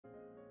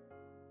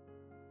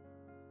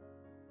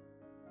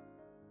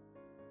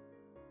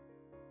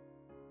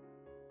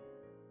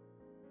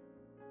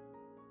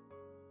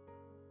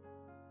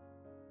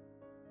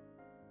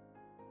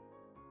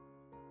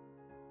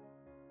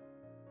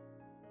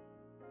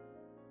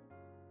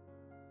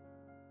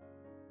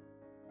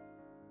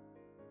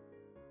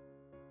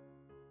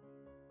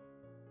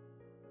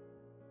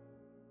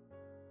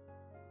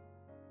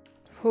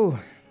Whew,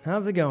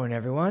 how's it going,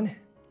 everyone?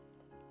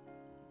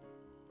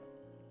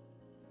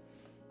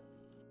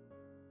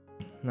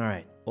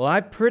 Alright, well, I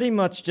pretty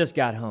much just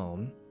got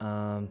home.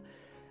 A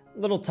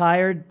little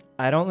tired.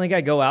 I don't think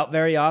I go out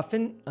very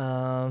often.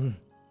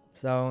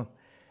 So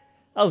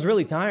that was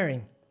really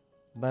tiring.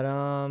 But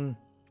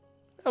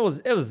it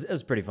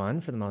was pretty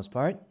fun for the most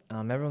part.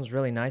 Everyone's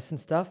really nice and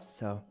stuff,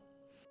 so.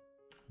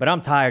 But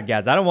I'm tired,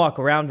 guys. I don't walk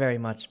around very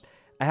much.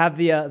 I have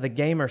the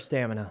gamer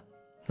stamina.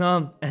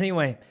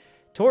 Anyway,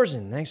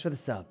 Torsion, thanks for the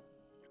sub.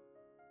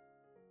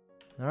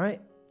 All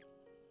right.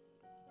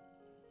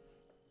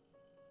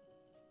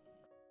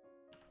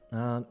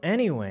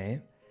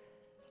 Anyway,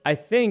 I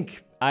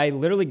think I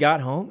literally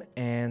got home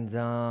and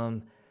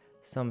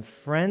some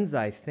friends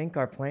I think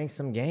are playing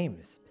some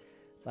games.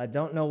 I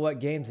don't know what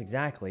games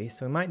exactly,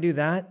 so we might do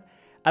that.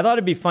 I thought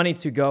it'd be funny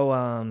to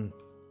go,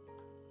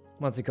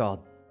 what's it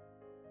called?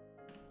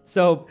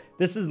 So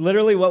this is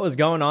literally what was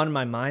going on in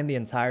my mind the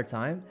entire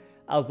time.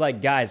 I was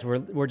like, guys,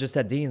 we're just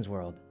at Dean's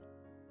World.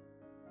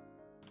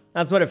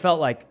 That's what it felt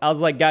like. I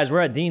was like, guys,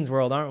 we're at Dean's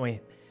World, aren't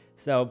we?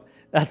 So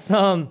that's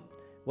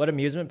what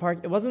amusement park?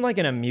 It wasn't like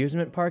an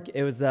amusement park.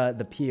 It was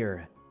the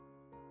pier.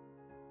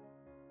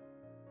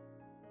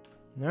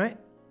 All right.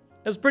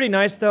 It was pretty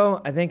nice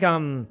though. I think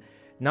I'm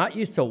not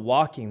used to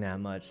walking that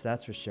much.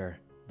 That's for sure.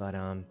 But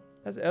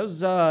it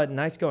was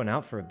nice going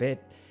out for a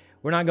bit.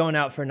 We're not going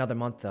out for another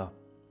month though.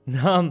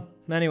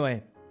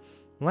 Anyway,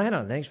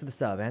 Lana, thanks for the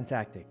sub and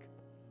Tactic.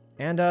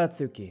 And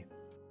Tsuki.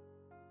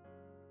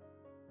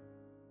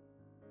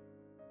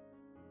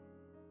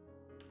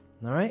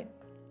 All right.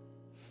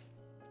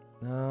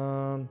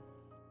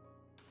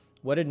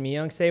 What did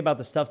Miyung say about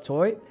the stuffed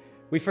toy?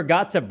 We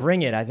forgot to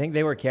bring it. I think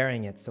they were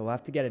carrying it, so we'll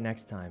have to get it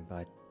next time,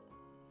 but.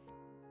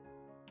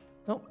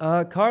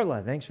 Oh,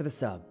 Carla, thanks for the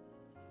sub.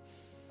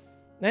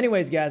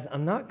 Anyways, guys,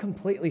 I'm not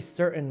completely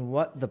certain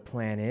what the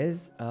plan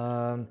is.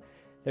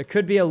 There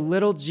could be a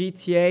little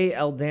GTA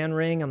Elden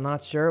Ring. I'm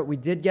not sure. We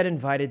did get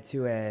invited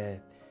to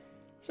a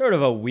sort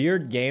of a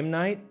weird game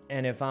night.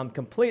 And if I'm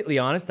completely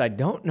honest, I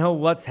don't know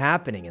what's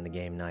happening in the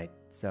game night.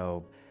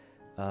 So,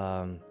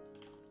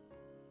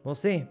 we'll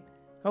see.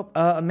 Oh,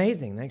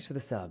 amazing. Thanks for the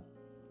sub.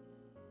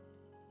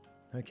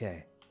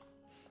 Okay.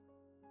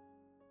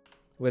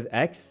 With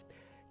X?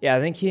 Yeah, I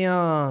think he,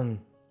 I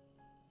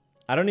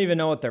don't even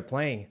know what they're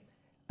playing.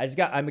 I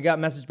got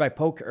messaged by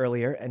Poke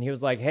earlier, and he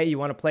was like, hey, you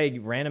want to play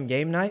random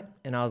game night?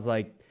 And I was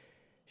like,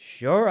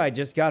 sure, I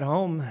just got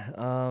home.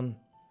 I'm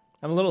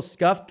a little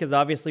scuffed because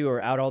obviously we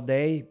were out all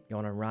day,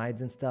 going on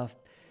rides and stuff.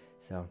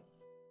 So.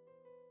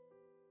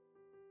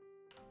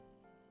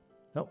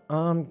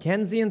 Oh,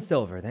 Kenzie and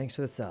Silver, thanks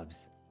for the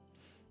subs.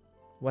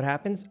 What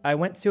happens? I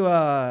went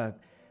to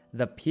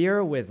the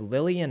pier with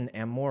Lily and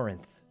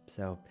Amaranth.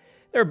 So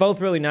they were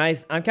both really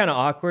nice. I'm kind of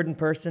awkward in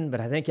person,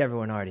 but I think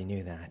everyone already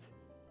knew that.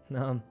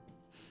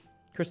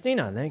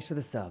 Christina, thanks for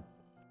the sub.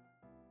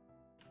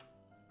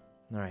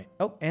 All right.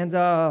 Oh, and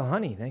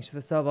Honey, thanks for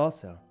the sub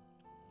also.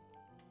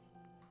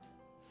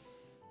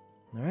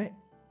 All right.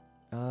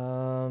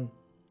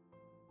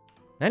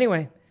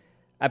 Anyway,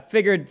 I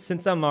figured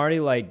since I'm already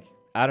like,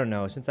 I don't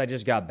know, since I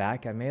just got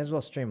back, I may as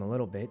well stream a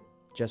little bit.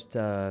 Just,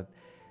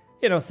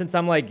 you know, since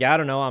I'm like, I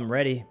don't know, I'm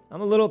ready.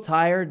 I'm a little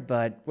tired,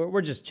 but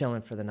we're just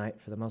chilling for the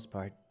night for the most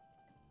part.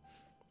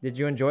 Did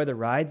you enjoy the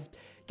rides?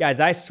 Guys,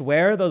 I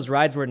swear those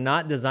rides were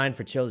not designed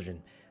for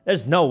children.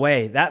 There's no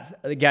way.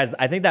 Guys,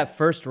 I think that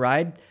first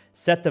ride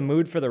set the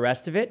mood for the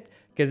rest of it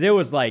because it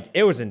was like,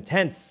 it was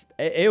intense.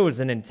 It was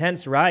an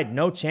intense ride.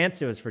 No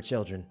chance it was for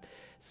children.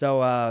 So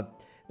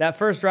that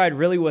first ride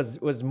really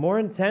was more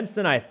intense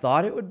than I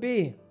thought it would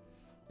be.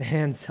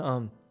 And,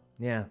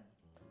 yeah.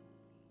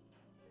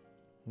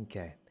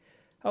 Okay.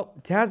 Oh,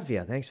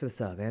 Tazvia, thanks for the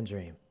sub and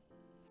Dream.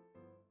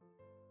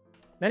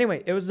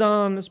 Anyway, it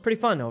was pretty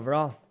fun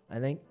overall, I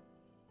think.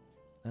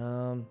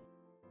 All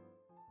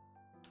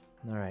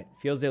right.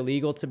 Feels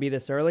illegal to be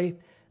this early.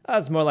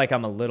 It's more like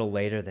I'm a little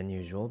later than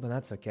usual, but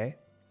that's okay.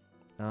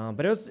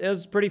 But it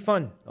was pretty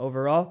fun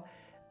overall.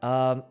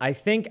 I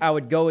think I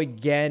would go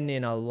again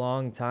in a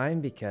long time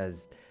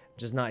because I'm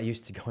just not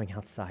used to going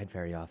outside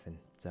very often.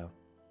 So,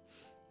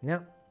 yeah.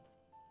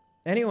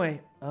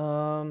 Anyway,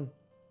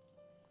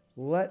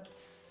 let's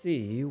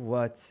see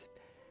what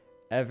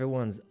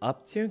everyone's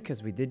up to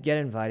because we did get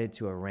invited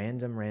to a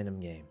random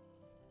game.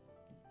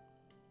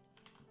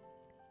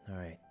 All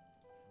right.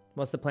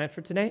 What's the plan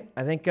for today?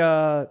 I think,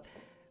 well,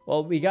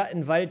 we got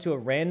invited to a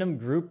random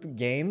group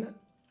game.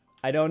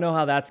 I don't know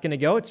how that's going to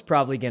go. It's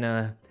probably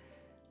gonna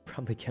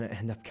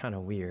end up kind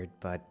of weird,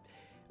 but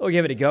we'll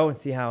give it a go and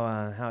see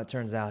how it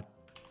turns out.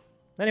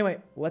 Anyway,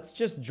 let's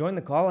just join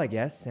the call, I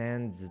guess,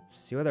 and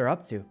see what they're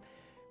up to.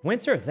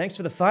 Winter, thanks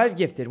for the 5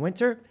 gifted.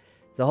 Winter,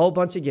 it's a whole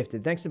bunch of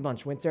gifted. Thanks a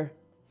bunch, Winter.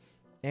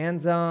 And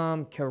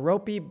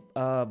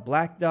Karopi,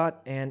 Black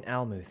Dot, and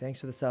Almu. Thanks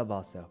for the sub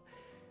also.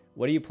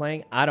 What are you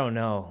playing? I don't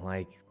know.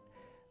 Like,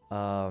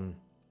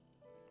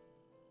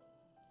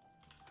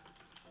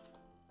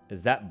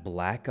 is that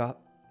Black Ops?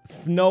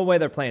 No way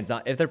they're playing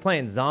if they're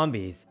playing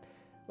zombies.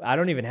 I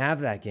don't even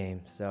have that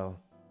game, so.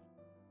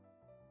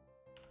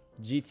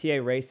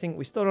 GTA racing.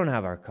 We still don't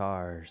have our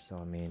car, so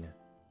I mean.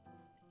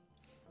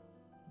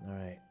 All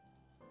right.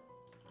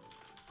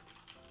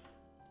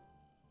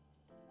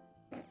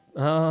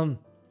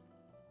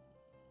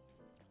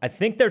 I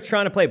think they're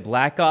trying to play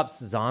Black Ops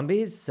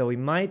Zombies, so we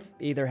might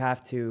either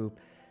have to...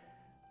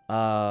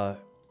 guys,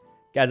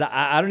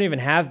 I don't even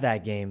have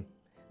that game.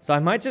 So I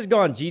might just go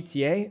on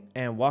GTA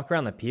and walk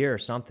around the pier or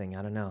something.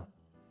 I don't know.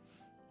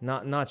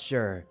 Not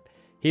sure.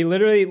 He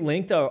literally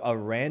linked a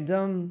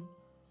random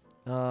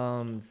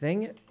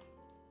thing.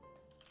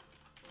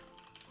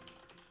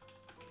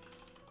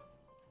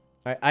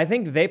 All right, I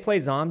think they play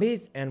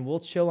zombies and we'll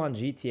chill on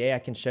GTA. I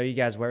can show you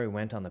guys where we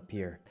went on the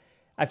pier.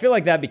 I feel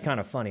like that'd be kind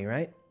of funny,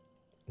 right?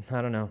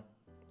 I don't know.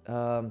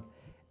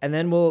 And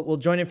then we'll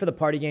join in for the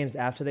party games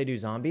after they do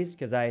zombies,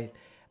 because I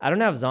don't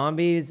have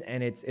zombies,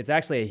 and it's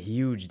actually a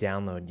huge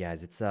download,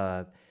 guys. It's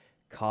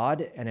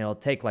COD, and it'll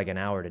take like an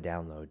hour to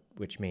download,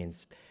 which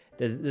means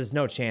there's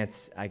no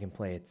chance I can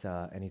play it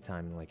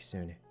anytime like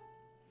soon.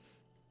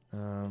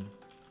 All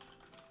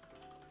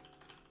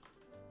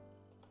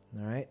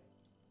right.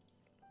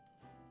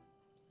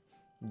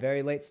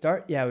 Very late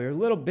start. Yeah, we were a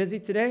little busy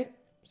today,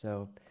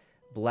 so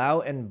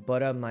Blau and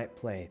Buddha might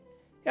play.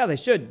 Yeah, they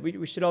should.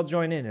 We should all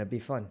join in. It'd be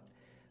fun.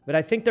 But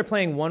I think they're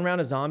playing one round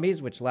of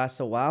zombies, which lasts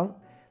a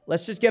while.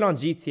 Let's just get on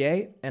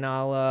GTA, and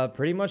I'll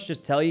pretty much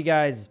just tell you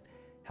guys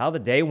how the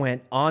day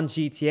went on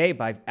GTA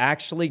by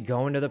actually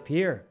going to the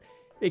pier.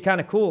 Be kind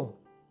of cool.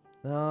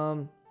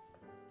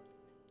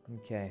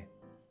 Okay.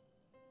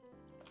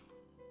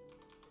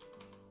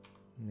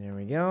 There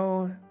we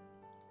go.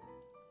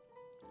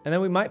 And then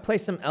we might play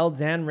some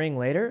Elden Ring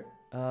later.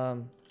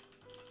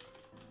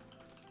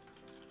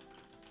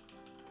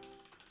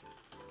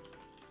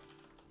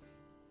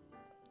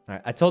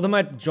 Alright, I told him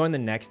I'd join the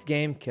next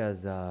game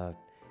because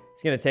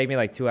it's going to take me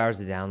like 2 hours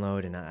to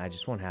download, and I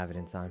just won't have it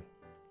in time.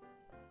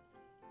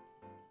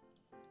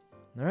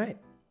 Alright.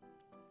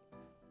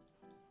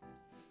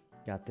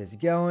 Got this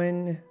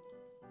going.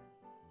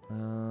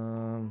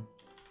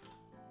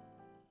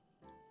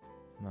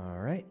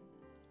 Alright.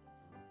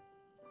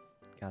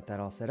 Got that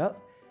all set up.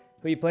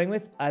 Who are you playing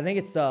with? I think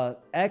it's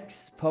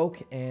X,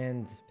 Poke,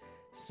 and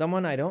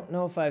someone I don't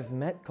know if I've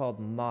met called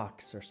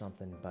Mox or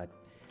something, but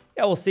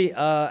yeah, we'll see.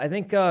 I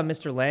think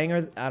Mr. Lang,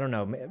 or I don't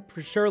know.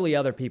 Surely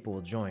other people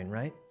will join,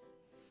 right?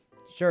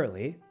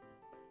 Surely.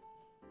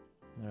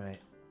 All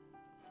right.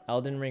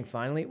 Elden Ring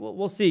finally.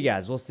 We'll see,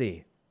 guys. We'll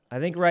see. I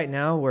think right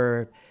now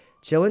we're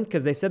chilling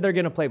because they said they're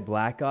going to play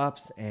Black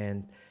Ops,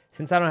 and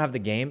since I don't have the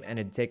game and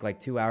it'd take like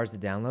 2 hours to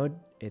download,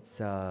 it's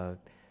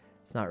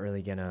not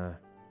really going to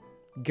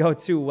go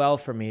too well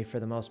for me for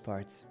the most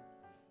part.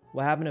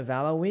 What happened to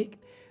Valo Week?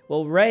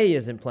 Well, Ray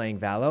isn't playing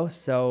Valo,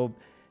 so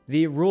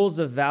the rules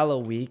of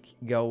Valo Week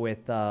go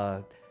with,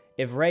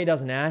 if Ray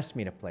doesn't ask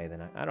me to play,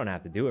 then I don't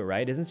have to do it,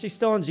 right? Isn't she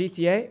still on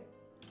GTA?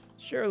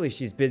 Surely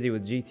she's busy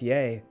with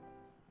GTA.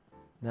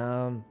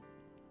 All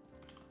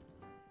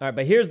right,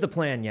 but here's the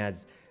plan,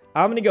 guys.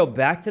 I'm going to go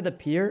back to the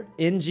pier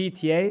in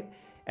GTA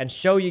and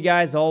show you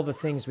guys all the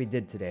things we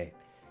did today.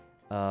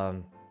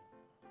 What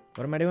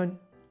am I doing?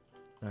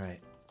 All right.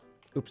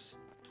 Oops.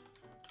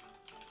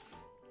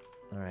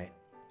 All right.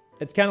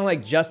 It's kind of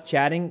like just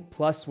chatting,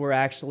 plus we're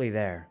actually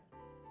there.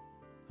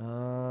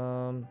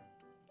 Let's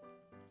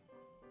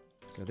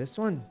go this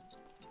one.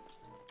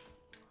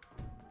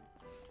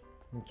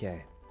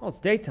 Okay. Oh,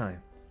 it's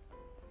daytime.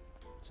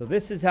 So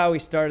this is how we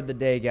started the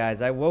day,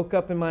 guys. I woke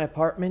up in my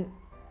apartment,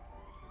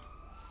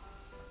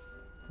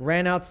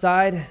 ran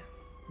outside,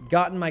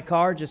 got in my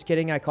car. Just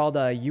kidding. I called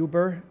a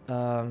Uber.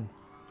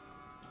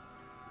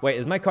 Wait,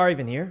 is my car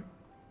even here?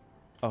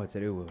 Oh, it's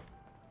at Uwu.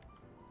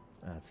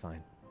 That's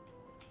fine.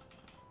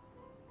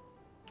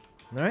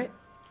 All right.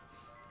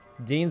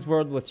 Dean's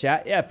World with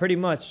chat. Yeah, pretty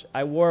much.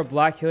 I wore a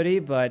black hoodie,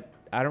 but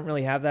I don't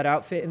really have that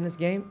outfit in this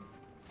game.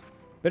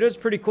 But it was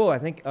pretty cool. I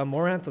think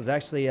Moranth was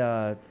actually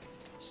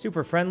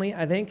super friendly,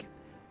 I think.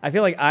 I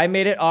feel like I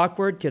made it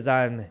awkward because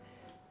I'm...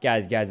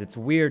 Guys, it's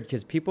weird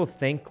because people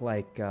think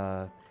like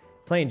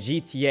playing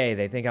GTA,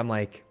 they think I'm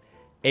like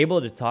able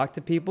to talk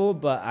to people,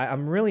 but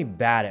I'm really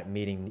bad at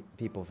meeting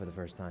people for the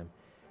first time.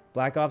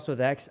 Black Ops with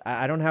X.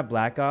 I don't have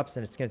Black Ops,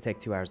 and it's going to take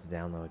 2 hours to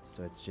download,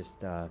 so it's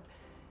just...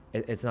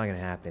 it's not going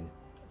to happen.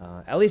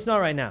 At least not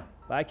right now.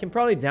 But I can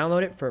probably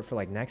download it for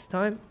like next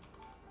time.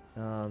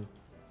 But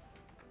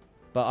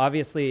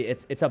obviously,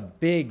 it's a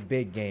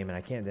big game, and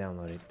I can't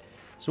download it.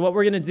 So what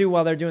we're going to do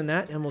while they're doing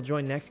that, and we'll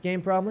join next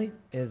game probably,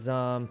 is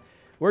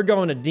we're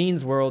going to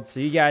Dean's World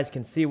so you guys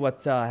can see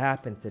what's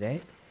happened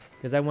today.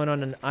 Because I went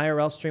on an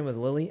IRL stream with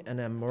Lily and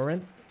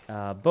Morinth.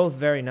 Both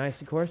very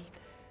nice, of course.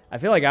 I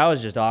feel like I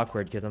was just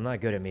awkward because I'm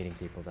not good at meeting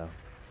people, though.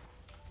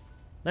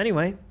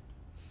 Anyway,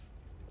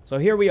 so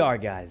here we are,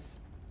 guys.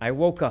 I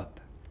woke up.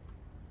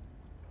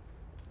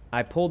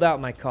 I pulled out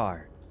my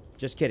car.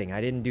 Just kidding.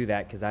 I didn't do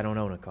that because I don't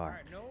own a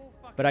car.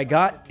 But I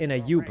got in a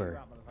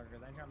Uber,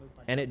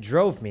 and it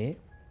drove me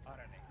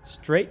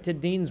straight to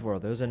Dean's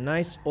World. There was a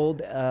nice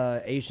old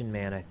Asian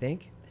man, I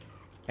think.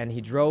 And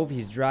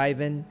he's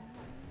driving.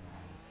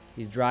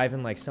 He's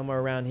driving like somewhere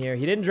around here.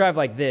 He didn't drive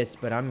like this,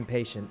 but I'm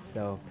impatient,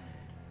 so...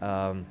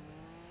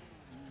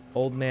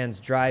 old man's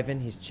driving.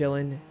 He's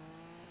chilling.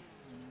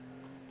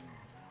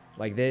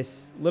 Like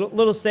this.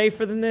 Little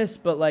safer than this,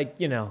 but like,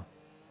 you know.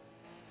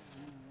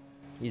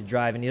 He's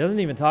driving. He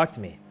doesn't even talk to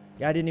me.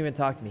 Guy didn't even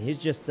talk to me.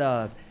 He's just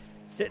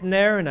sitting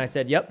there, and I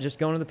said, yep, just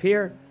going to the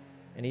pier.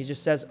 And he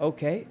just says,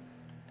 okay.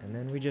 And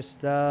then we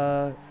just,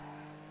 we're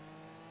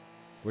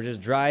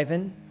just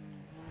driving.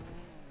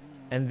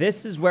 And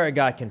this is where it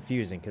got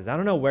confusing, because I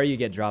don't know where you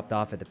get dropped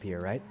off at the pier,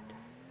 right?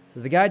 So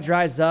the guy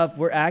drives up.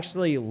 We're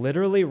actually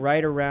literally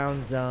right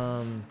around,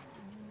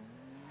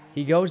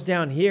 he goes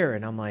down here,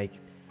 and I'm like,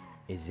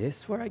 is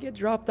this where I get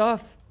dropped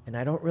off? And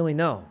I don't really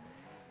know.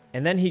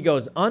 And then he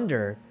goes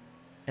under,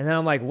 and then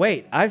I'm like,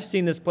 wait, I've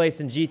seen this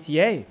place in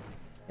GTA.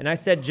 And I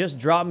said, just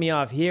drop me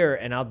off here,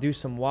 and I'll do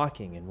some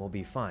walking, and we'll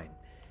be fine.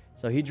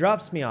 So he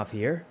drops me off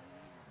here.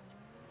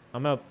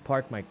 I'm going to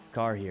park my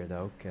car here,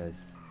 though,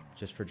 because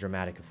just for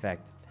dramatic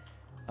effect.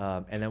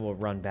 And then we'll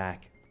run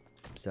back.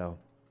 So...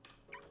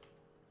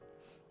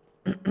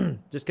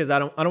 just because I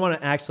don't want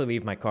to actually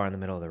leave my car in the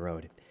middle of the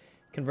road.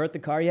 Convert the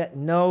car yet?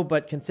 No,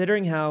 but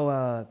considering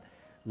how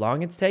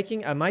long it's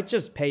taking, I might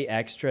just pay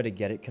extra to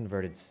get it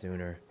converted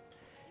sooner.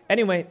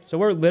 Anyway, so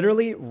we're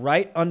literally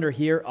right under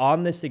here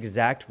on this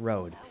exact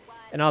road.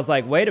 And I was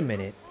like, wait a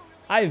minute.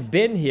 I've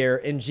been here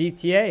in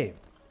GTA.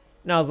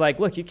 And I was like,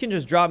 look, you can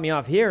just drop me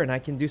off here and I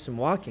can do some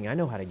walking. I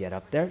know how to get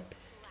up there.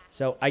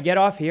 So I get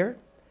off here.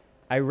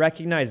 I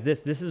recognize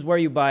this. This is where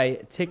you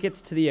buy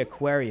tickets to the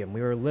aquarium.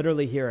 We were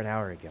literally here an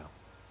hour ago.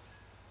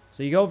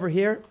 So you go over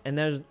here, and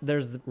there's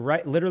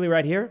literally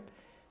right here,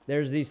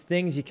 there's these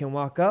things you can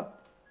walk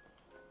up.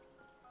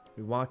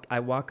 I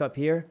walk up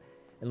here,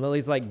 and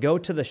Lily's like, go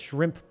to the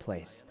shrimp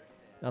place.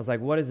 And I was like,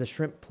 what is the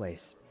shrimp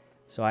place?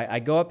 So I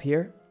go up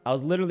here. I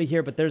was literally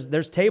here, but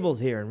there's tables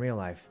here in real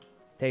life.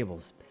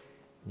 Tables.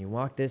 And you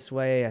walk this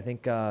way. I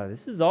think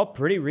this is all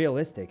pretty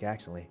realistic,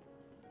 actually.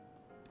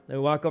 Then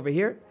we walk over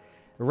here.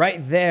 Right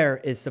there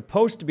is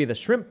supposed to be the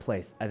shrimp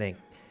place, I think.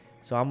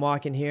 So I'm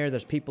walking here.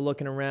 There's people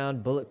looking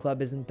around. Bullet Club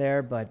isn't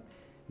there, but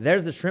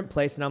there's the shrimp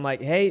place. And I'm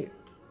like, hey,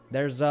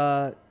 there's,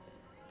 I'm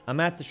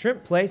at the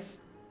shrimp place.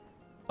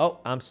 Oh,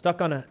 I'm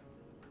stuck on a,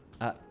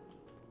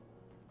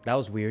 that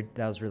was weird.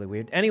 That was really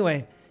weird.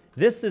 Anyway,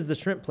 this is the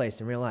shrimp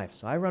place in real life.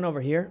 So I run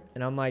over here,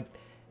 and I'm like,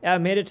 yeah, I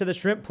made it to the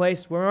shrimp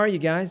place. Where are you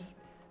guys?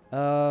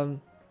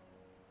 And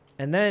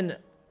then...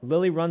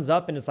 Lily runs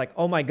up and it's like,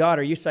 oh my God,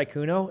 are you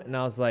Sykkuno? And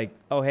I was like,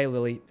 oh, hey,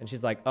 Lily. And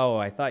she's like, oh,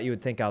 I thought you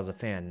would think I was a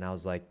fan. And I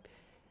was like,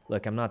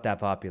 look, I'm not that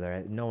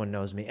popular. No one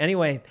knows me.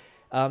 Anyway,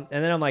 and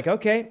then I'm like,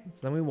 okay.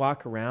 So then we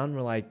walk around.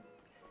 We're like,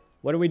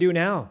 what do we do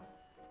now?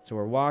 So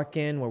we're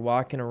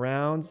walking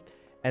around.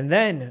 And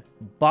then,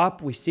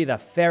 bop, we see the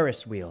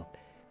Ferris wheel.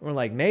 And we're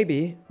like,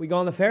 maybe we go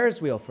on the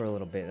Ferris wheel for a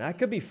little bit. That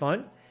could be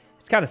fun.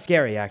 It's kind of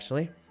scary,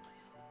 actually.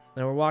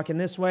 And we're walking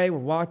this way. We're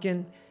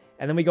walking.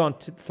 And then we go on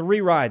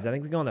 3 rides. I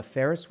think we go on the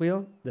Ferris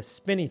wheel, the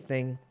spinny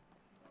thing,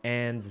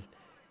 and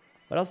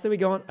what else did we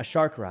go on? A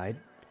shark ride.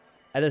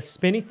 And the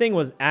spinny thing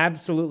was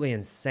absolutely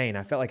insane.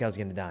 I felt like I was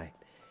going to die.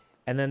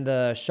 And then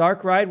the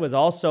shark ride was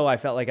also, I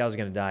felt like I was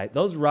going to die.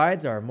 Those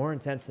rides are more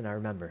intense than I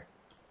remember.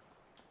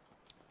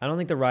 I don't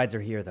think the rides are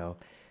here, though.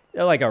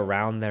 They're like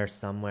around there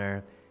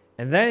somewhere.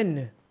 And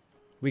then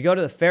we go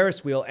to the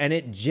Ferris wheel, and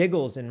it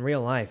jiggles in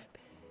real life.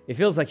 It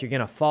feels like you're going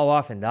to fall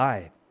off and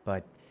die,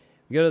 but...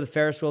 We go to the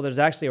Ferris wheel. There's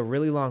actually a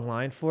really long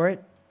line for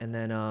it. And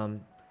then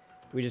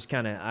we just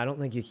kind of... I don't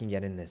think you can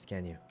get in this,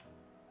 can you?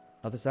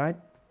 Other side?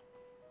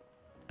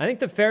 I think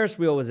the Ferris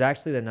wheel was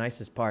actually the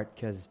nicest part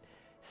because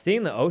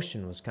seeing the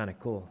ocean was kind of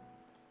cool.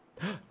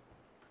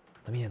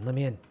 Let me in. Let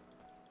me in.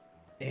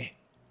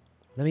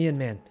 Let me in,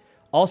 man.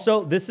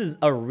 Also, this is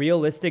a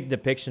realistic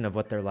depiction of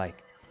what they're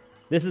like.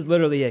 This is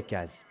literally it,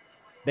 guys.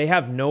 They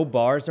have no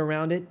bars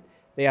around it.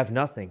 They have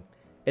nothing.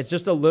 It's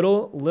just a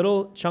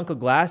little chunk of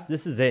glass.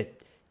 This is it.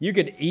 You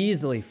could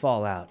easily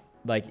fall out,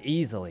 like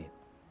easily.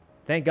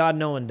 Thank God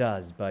no one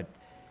does, but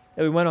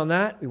yeah, we went on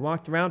that. We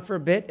walked around for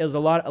a bit. It was a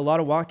lot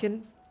of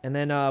walking, and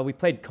then we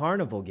played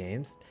carnival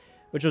games,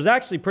 which was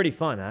actually pretty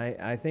fun.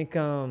 I think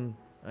I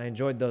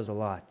enjoyed those a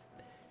lot.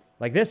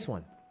 Like this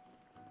one.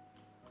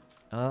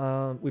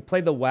 We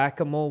played the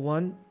whack-a-mole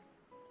one.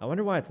 I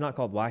wonder why it's not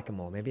called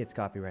whack-a-mole. Maybe it's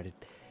copyrighted.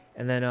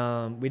 And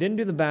then we didn't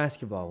do the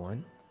basketball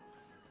one.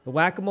 The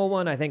whack-a-mole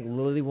one, I think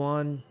Lily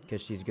won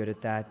because she's good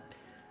at that.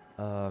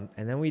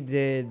 And then we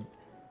did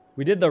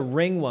the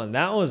ring one.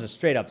 That one was a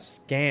straight up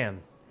scam.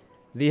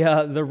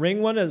 The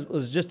ring one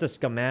was just a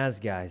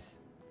scamaz, guys.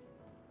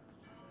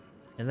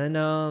 And then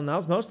that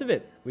was most of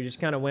it. We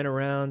just kind of went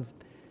around,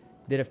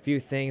 did a few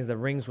things. The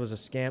rings was a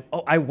scam.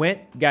 Oh, I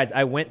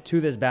went to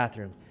this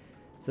bathroom.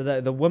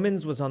 So the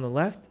women's was on the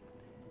left,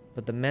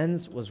 but the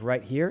men's was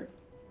right here.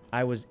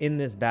 I was in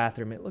this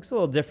bathroom. It looks a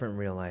little different in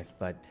real life,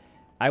 but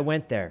I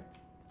went there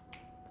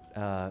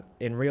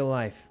in real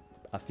life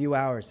a few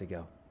hours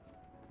ago.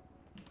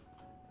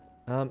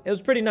 It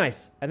was pretty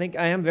nice. I think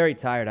I am very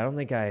tired. I don't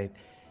think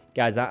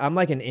guys, I'm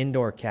like an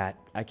indoor cat.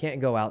 I can't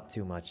go out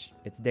too much.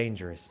 It's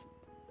dangerous.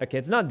 Okay,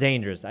 it's not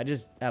dangerous. I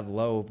just have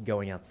low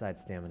going outside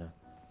stamina.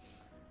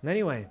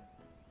 Anyway.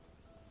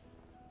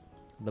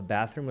 The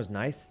bathroom was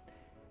nice.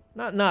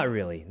 Not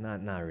really.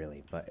 Not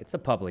really. But it's a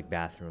public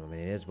bathroom. I mean,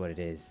 it is what it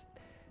is.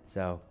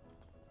 So,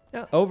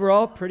 yeah,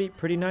 overall,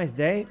 pretty nice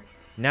day.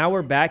 Now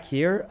we're back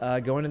here,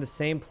 going to the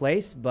same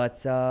place,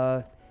 but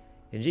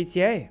in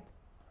GTA.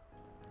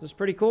 This was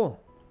pretty cool.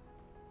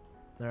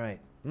 All right.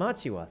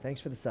 Machiwa,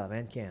 thanks for the sub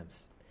and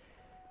cams.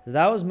 So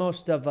that was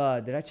most of,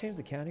 did I change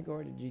the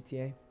category to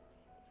GTA?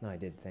 No, I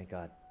did, thank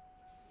God.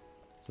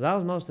 So that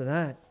was most of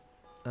that.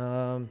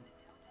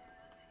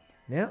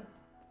 Yeah.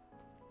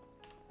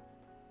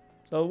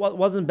 So it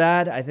wasn't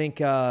bad. I think,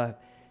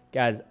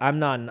 guys, I'm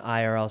not an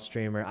IRL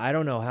streamer. I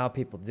don't know how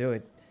people do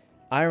it.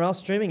 IRL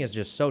streaming is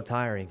just so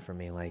tiring for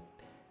me. Like,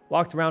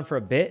 walked around for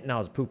a bit and I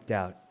was pooped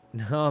out.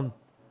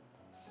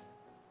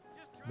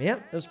 Yeah,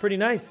 it was pretty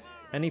nice.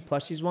 Any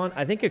plushies want?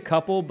 I think a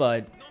couple,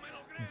 but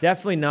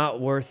definitely not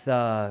worth, you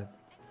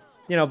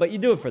know, but you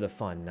do it for the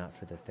fun, not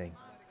for the thing.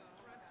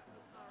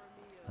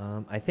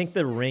 I think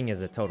the ring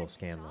is a total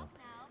scam, though.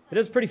 It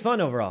was pretty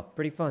fun overall.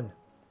 Pretty fun.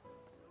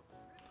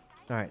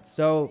 All right,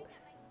 so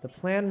the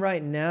plan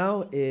right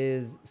now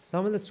is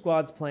some of the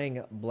squad's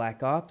playing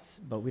Black Ops,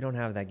 but we don't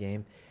have that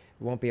game.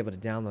 We won't be able to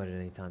download it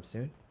anytime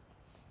soon.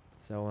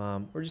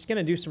 So we're just going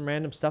to do some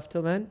random stuff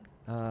till then,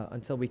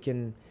 until we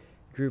can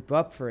group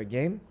up for a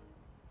game.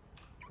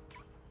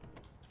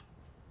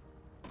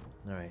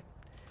 All right.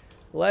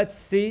 Let's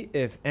see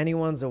if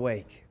anyone's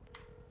awake,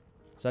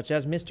 such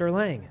as Mr.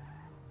 Lang.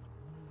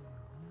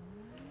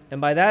 And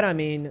by that, I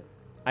mean,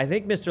 I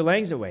think Mr.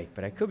 Lang's awake,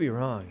 but I could be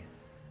wrong.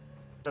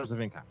 There's a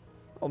income.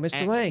 Oh,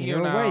 Mr. Lang, you're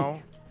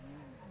awake.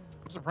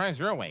 I'm surprised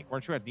you're awake.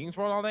 Weren't you at Dean's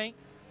World all day?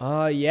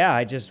 Yeah,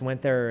 I just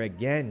went there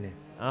again.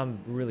 I'm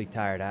really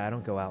tired. I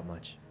don't go out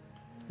much.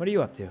 What are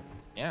you up to?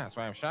 Yeah, that's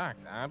why I'm shocked.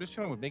 I'm just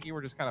chilling with Mickey.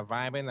 We're just kind of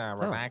vibing,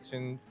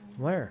 relaxing.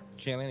 Where?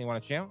 Chilling. You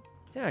want to chill?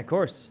 Yeah, of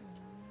course.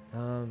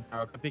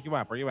 I'll pick you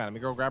up. Where you at? Let me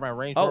go grab my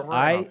Range Oh, Rover.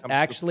 I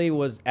actually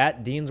was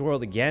at Dean's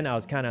World again. I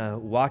was kind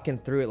of walking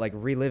through it, like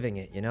reliving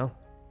it, you know?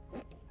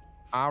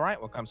 All right,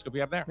 we'll come scoop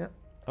you up there. Yeah.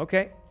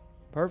 Okay.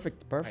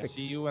 Perfect. Perfect. I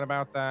see you in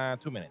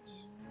about 2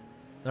 minutes.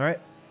 All right.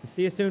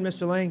 See you soon,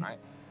 Mr. Lang. All right.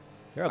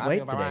 You're up late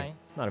today. Bye-bye.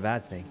 It's not a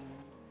bad thing.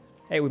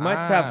 Hey, we might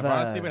have. I've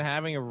honestly been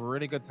having a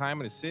really good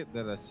time in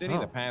the city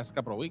the past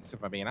couple of weeks.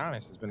 If I'm being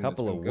honest, it's been a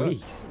couple of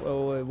weeks.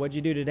 Well, what'd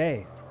you do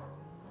today?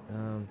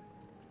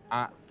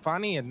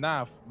 Funny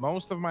enough,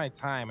 most of my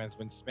time has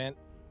been spent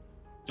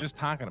just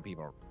talking to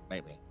people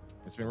lately.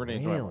 It's been really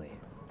enjoyable.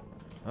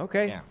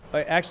 Okay. Yeah.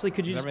 Actually,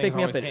 could you just pick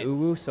me up at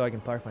Uwu so I can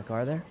park my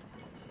car there?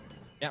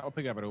 Yeah, I'll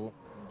pick you up at Uwu.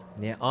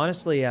 Yeah,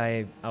 honestly,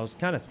 I was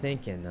kind of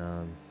thinking,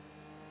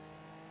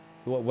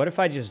 what if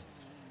I just,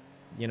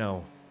 you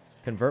know,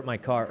 convert my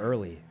car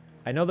early?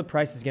 I know the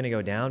price is going to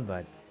go down,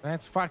 but...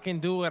 Let's fucking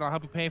do it. I'll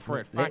help you pay for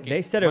it.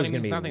 They said it was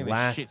going to be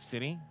last... Shit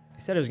city. They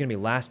said it was going to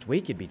be last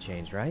week it'd be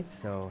changed, right?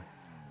 So...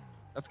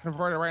 Let's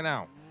convert it right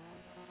now.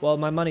 Well,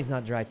 my money's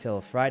not dry till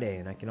Friday,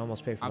 and I can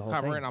almost pay for the whole thing.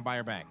 I'll cover it and I'll buy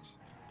your bags.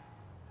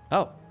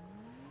 Oh.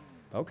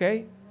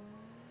 Okay.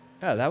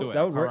 Yeah, that would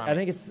work. I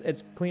think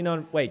it's clean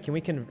on... Wait, can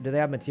we... Do they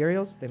have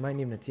materials? They might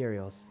need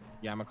materials.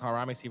 Yeah, I'm going to call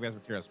Rami, see if he has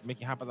materials.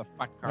 Mickey, hop in the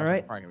fuck car. All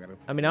right.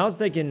 I mean, I was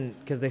thinking...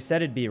 Because they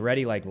said it'd be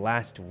ready, like,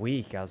 last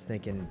week. I was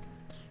thinking...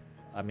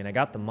 I mean, I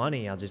got the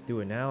money. I'll just do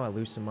it now. I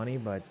lose some money,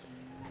 but...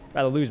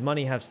 Rather lose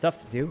money, have stuff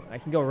to do. I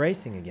can go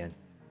racing again.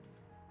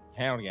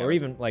 Hell yeah. Or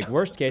even, like,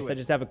 worst case, I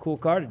just have a cool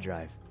car to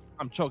drive.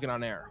 I'm choking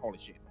on air. Holy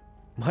shit.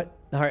 What?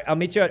 All right, I'll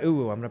meet you at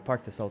Uwu. I'm going to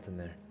park the Sultan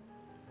there.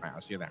 All right, I'll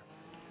see you there.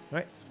 All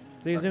right.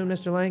 See you soon,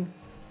 Mr. Lang. See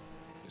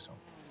you soon.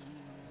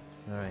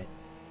 All right.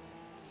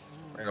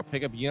 We're going to go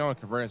pick up Yuno and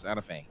convert us out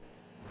of A.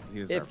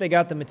 If they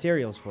got the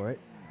materials for it.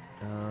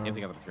 If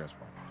they got the materials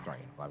for it. Sorry,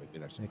 I'll be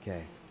there soon.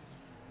 Okay.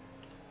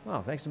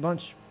 Well, thanks a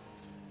bunch.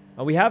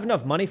 Oh, we have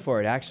enough money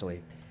for it,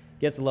 actually.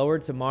 Gets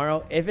lowered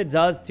tomorrow. If it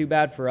does, too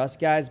bad for us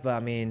guys, but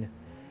I mean...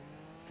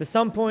 at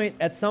some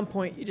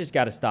point, you just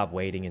got to stop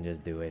waiting and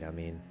just do it. I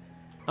mean,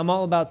 I'm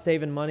all about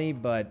saving money,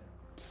 but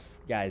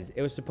guys,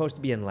 it was supposed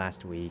to be in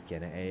last week,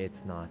 and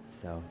it's not.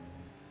 So,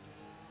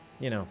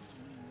 you know,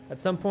 at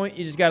some point,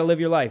 you just got to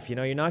live your life. You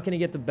know, you're not going to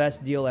get the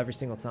best deal every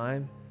single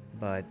time.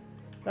 But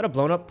is that a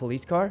blown-up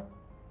police car?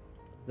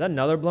 Is that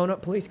another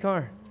blown-up police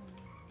car?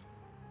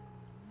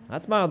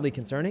 That's mildly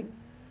concerning.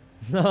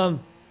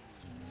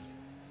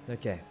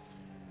 Okay.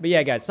 But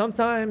yeah, guys,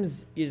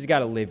 sometimes you just got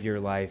to live your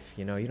life.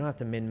 You know, you don't have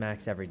to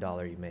min-max every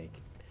dollar you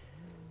make.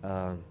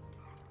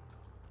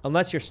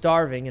 Unless you're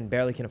starving and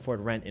barely can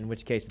afford rent, in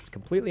which case it's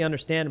completely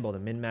understandable to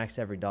min-max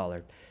every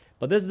dollar.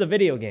 But this is a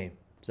video game,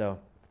 so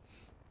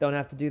don't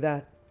have to do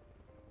that.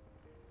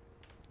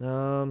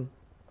 All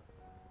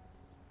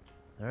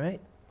right.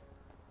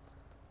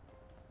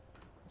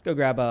 Let's go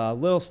grab a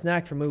little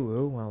snack from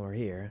Uwu while we're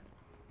here.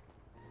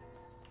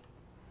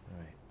 All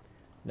right.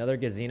 Another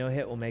Gazino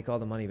hit will make all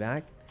the money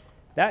back.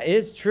 That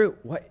is true.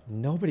 What?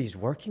 Nobody's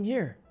working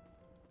here?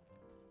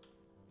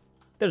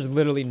 There's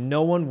literally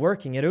no one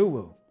working at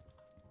Uwu.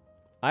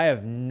 I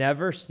have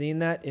never seen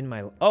that in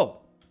my... Oh.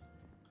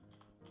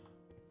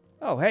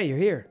 Oh, hey, you're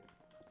here.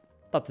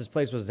 Thought this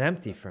place was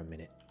empty for a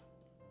minute.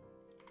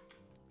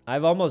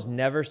 I've almost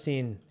never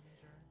seen...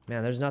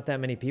 Man, there's not that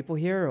many people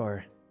here,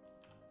 or...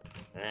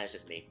 It's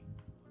just me.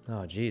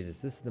 Oh,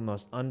 Jesus. This is the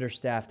most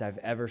understaffed I've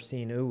ever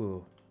seen.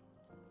 Ooh.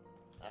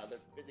 They're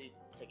busy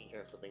taking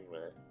care of something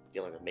with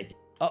dealing with making.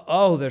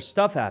 Oh, there's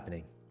stuff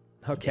happening.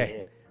 Okay.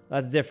 Yeah.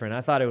 That's different.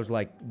 I thought it was,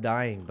 like,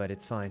 dying, but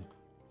it's fine.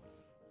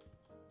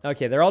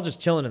 Okay, they're all just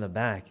chilling in the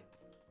back.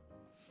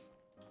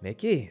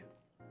 Mickey.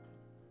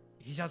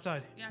 He's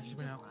outside. Yeah, he He's just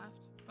been left. out.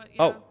 But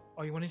yeah.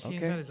 Oh, you want to see Okay.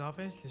 inside his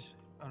office?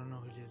 I don't know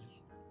who it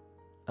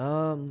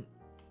is.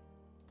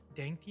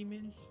 Dank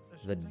demons? Or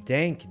The something?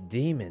 dank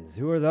demons.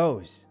 Who are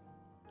those?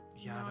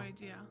 Yeah, No I don't-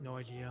 idea. No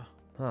idea.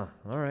 Huh,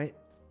 all right.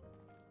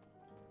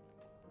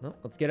 No,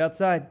 let's get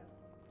outside.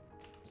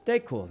 Stay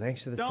cool.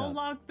 Thanks for the Don't sub.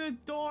 lock the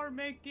door,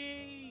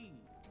 Mickey!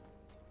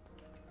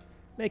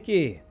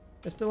 Mickey,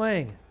 Mr.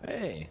 Lang.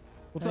 Hey,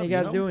 what's How up, you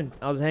guys Yuno? doing?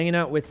 I was hanging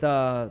out with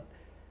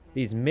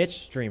these Mitch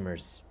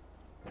streamers.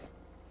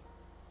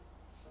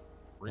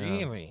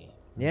 Really?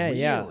 Yeah, Really?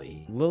 yeah.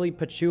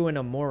 Lilypichu and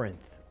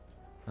Amaranth.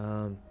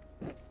 Oh,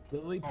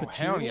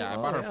 hell yeah! I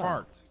bought her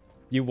fart.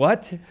 You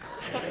what?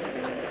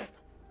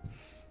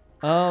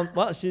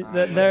 Well, she's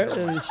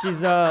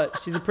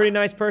a pretty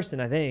nice person,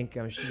 I think.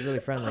 I mean, she's really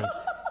friendly.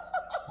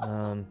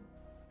 You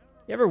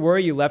ever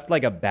worry you left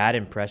like a bad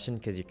impression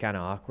because you're kind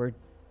of awkward?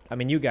 I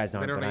mean, you guys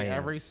aren't, but Literally I am.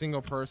 every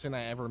single person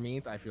I ever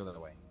meet, I feel that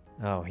way.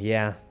 Oh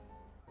yeah.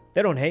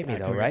 They don't hate me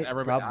though, right? I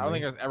don't Probably.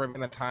 think there's ever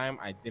been a time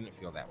I didn't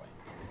feel that way.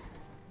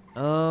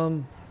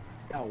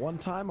 Yeah, one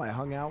time I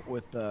hung out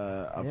with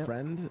a Yep.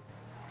 friend.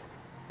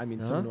 I mean,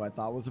 Uh-huh. someone who I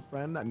thought was a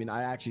friend. I mean,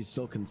 I actually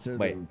still consider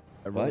Wait, them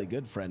a really what?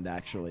 good friend,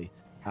 actually.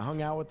 I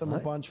hung out with them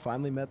What? a bunch,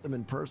 finally met them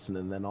in person,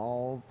 and then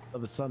all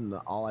of a sudden,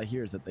 all I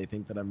hear is that they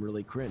think that I'm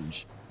really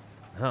cringe.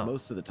 Huh.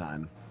 Most of the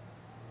time.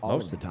 All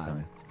Most of the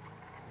time.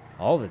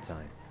 All the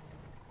time.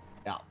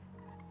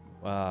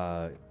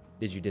 Yeah.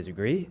 Did you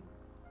disagree?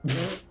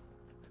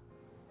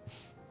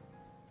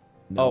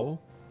 No.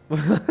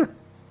 Oh.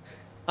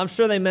 I'm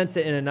sure they meant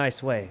it in a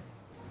nice way.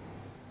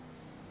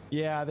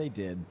 Yeah, they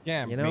did.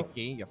 Yeah, You know-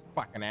 Mickey, you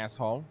fucking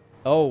asshole.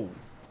 Oh.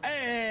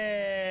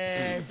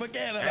 Hey,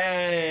 forget about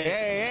Hey, it.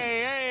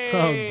 hey,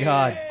 hey, Oh,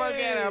 God.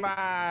 Forget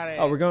about it.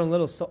 Oh, we're going a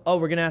little oh,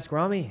 we're gonna ask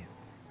Rami.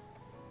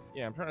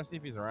 Yeah, I'm trying to see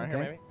if he's around Okay. here,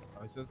 maybe.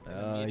 Oh, he's just in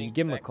a You meeting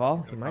give him a sec. call?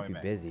 He's He gonna might call be me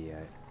back. busy. Yeah, he's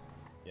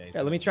Yeah, let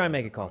gonna me try and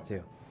call make a call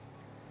too.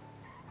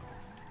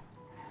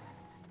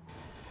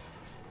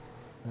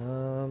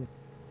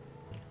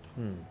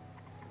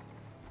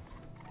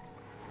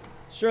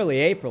 Surely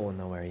April will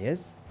know where he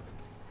is.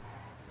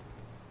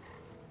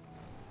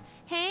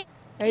 Hey,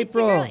 it's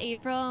your girl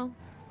April.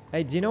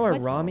 Hey, do you know where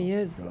What's- Rami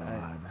is?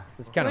 God.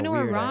 It's Do kind I of know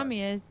weird. where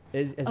Rami is?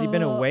 Has he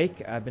been Uh,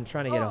 awake? I've been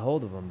trying to get a oh.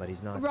 hold of him, but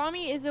he's not.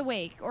 Rami is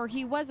awake, or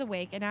he was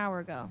awake an hour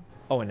ago.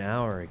 Oh, an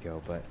hour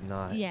ago, but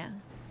not. Yeah,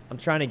 I'm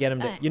trying to get him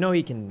to. Uh, You know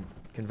he can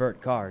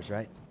convert cars,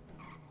 right?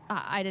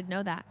 I didn't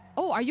know that.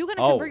 Oh, are you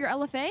gonna Oh. convert your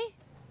LFA?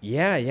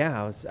 Yeah,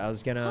 yeah. I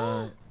was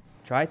gonna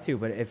try to,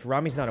 but if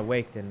Rami's not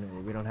awake,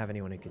 then we don't have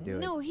anyone who could do it.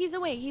 No, he's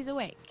awake. He's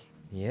awake.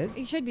 He is.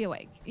 He should be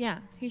awake. Yeah,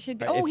 he should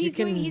be. If Oh, you he's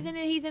doing. can-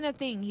 He's in a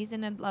thing. He's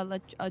in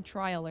a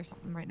trial or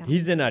something right now.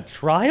 He's in a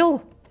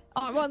trial.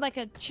 Oh, well, like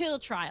a chill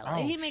trial. Oh,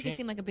 he didn't make it shit.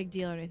 seem like a big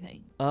deal or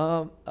anything.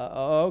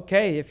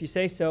 Okay, if you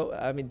say so.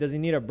 I mean, does he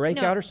need a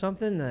breakout or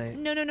something? No.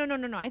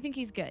 I think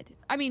he's good.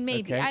 I mean,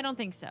 maybe. Okay. I don't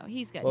think so.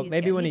 He's good. Well, he's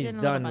maybe good. when he's he's in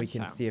a little done, we bunch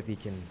can trial. see if he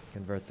can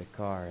convert the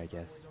car. I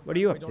guess. What are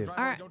you up to?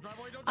 All right.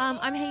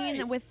 I'm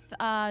hanging with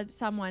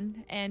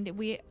someone, and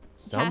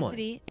Someone?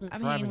 Chastity. I'm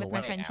Driving hanging with my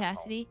away, friend asshole.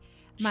 Chastity.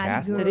 My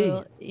Chastity?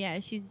 girl. Yeah,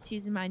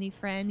 she's my new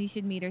friend. You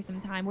should meet her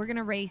sometime. We're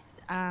gonna race.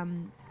 We're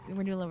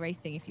gonna do a little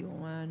racing if you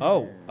want.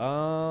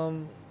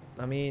 Oh,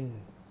 I mean,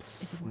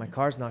 my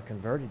car's not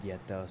converted yet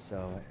though,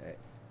 so.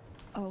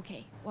 Oh,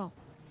 okay. Well,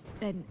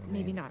 then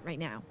maybe mean- not right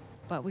now.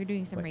 But we're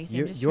doing some Wait, racing.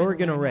 I'm just you're trying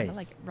to gonna learn how to,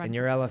 race like, run in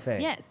your LFA.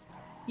 Yes.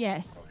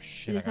 Yes. Oh, shit,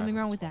 Is I there got something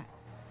wrong this.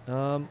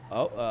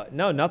 with that?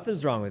 No,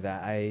 nothing's wrong with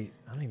that. I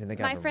don't even think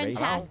My I've friend raced.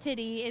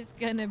 Chastity is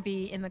gonna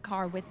be in the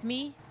car with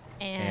me,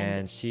 and,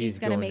 And she's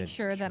gonna going make to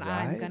sure that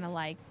I'm drive? gonna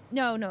like.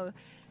 No,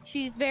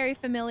 she's very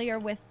familiar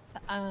with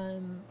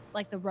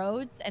like the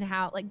roads and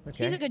how like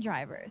she's Okay. a good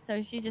driver,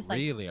 so she's just like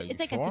Really? Are it's you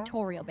like a sure?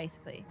 tutorial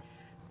basically.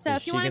 So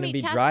Is if you she want to gonna meet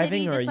be Chastity,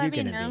 driving, or just are you let me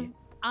gonna know. be?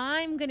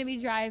 I'm gonna be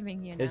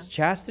driving. You know, Is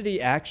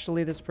Chastity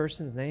actually this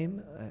person's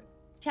name?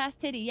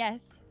 Chastity,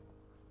 yes,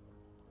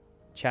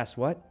 Chast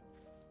what?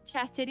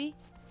 Chastity,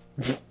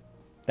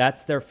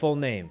 That's their full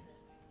name.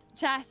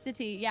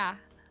 Chastity, yeah.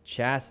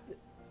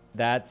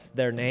 That's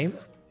their name?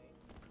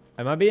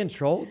 Am I being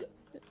trolled?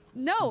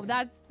 No,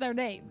 that's their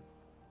name,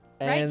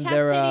 right? And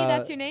Chastity,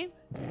 that's your name.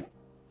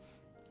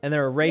 And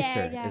they're a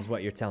racer, yeah. is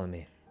what you're telling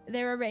me.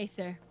 They're a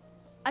racer.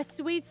 A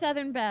sweet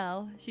Southern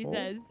belle, she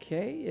says.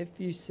 Okay, if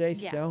you say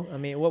Yeah. so. I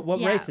mean, what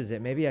Yeah. race is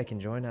it? Maybe I can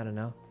join. I don't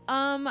know.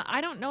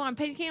 I don't know. I'm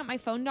picking up my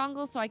phone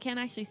dongle, so I can't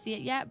actually see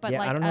it yet. But yeah,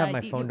 like, I don't have my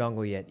you- phone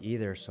dongle yet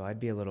either, so I'd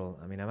be a little.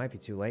 I mean, I might be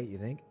too late. You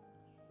think?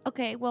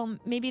 Okay, well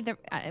maybe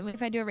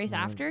if I do a race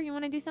after, you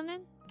want to do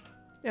something?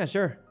 Yeah,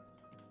 sure.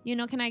 You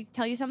know, can I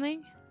tell you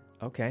something?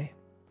 Okay.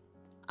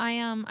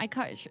 I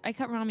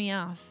cut Rami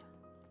off.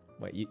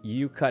 Wait,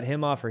 you cut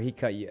him off or he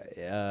cut you?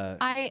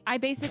 I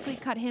basically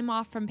cut him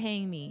off from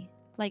paying me.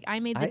 Like,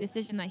 I made the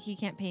decision that he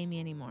can't pay me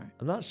anymore.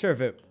 I'm not sure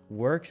if it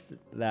works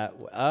that.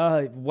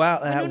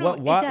 Wow. No,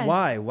 it does.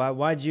 Why?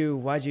 Why'd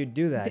you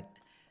do that?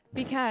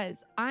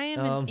 Because I am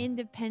an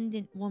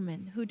independent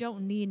woman who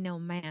don't need no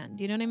man.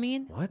 Do you know what I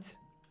mean? What?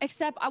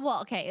 Except,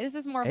 well, okay, this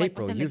is more of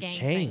April, like within the gang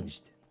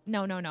changed. thing.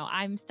 No.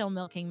 I'm still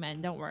milking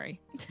men. Don't worry.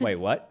 Wait,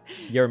 what?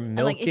 You're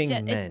milking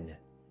like, men.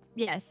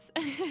 Yes.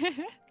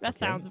 That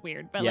sounds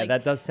weird, but yeah, like,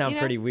 that does sound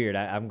pretty weird.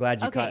 I'm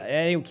glad you caught.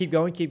 Hey, keep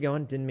going.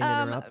 Didn't mean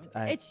to interrupt.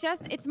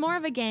 It's more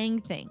of a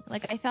gang thing.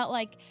 Like, I felt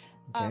like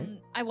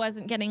I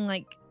wasn't getting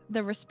like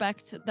the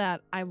respect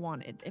that I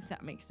wanted, if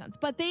that makes sense.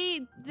 But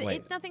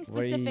it's nothing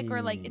specific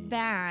or like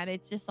bad.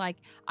 It's just like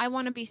I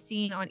want to be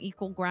seen on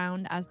equal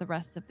ground as the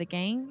rest of the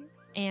gang.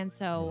 And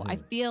so I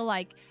feel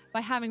like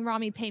by having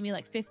Rami pay me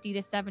like $50,000 to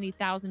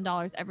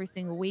 $70,000 every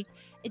single week,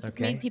 it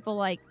just made people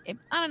like,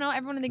 I don't know,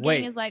 everyone in the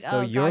gang is like, so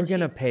oh, you're God,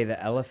 gonna pay the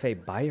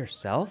LFA by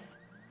yourself?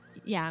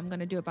 Yeah, I'm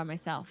gonna do it by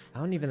myself. I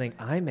don't even think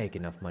I make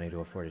enough money to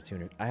afford a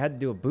tuner. I had to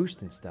do a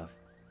boost and stuff.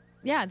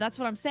 Yeah, that's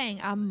what I'm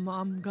saying.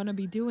 I'm gonna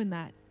be doing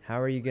that.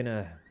 How are you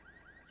gonna?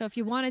 So if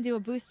you want to do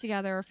a boost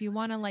together, or if you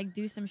want to like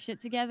do some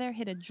shit together,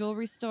 hit a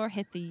jewelry store,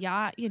 hit the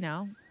yacht, you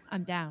know,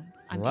 I'm down.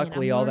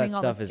 Luckily, all that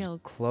stuff is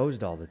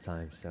closed all the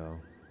time, so.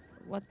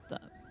 What the?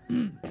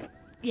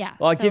 Yeah.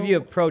 Well, I'll give you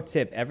a pro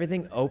tip.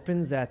 Everything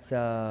opens at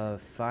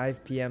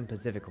 5 p.m.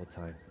 Pacifical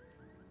time.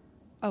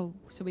 Oh,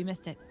 so we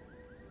missed it.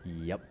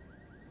 Yep.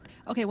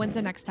 Okay, when's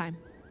the next time?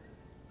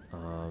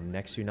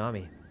 Next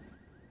tsunami.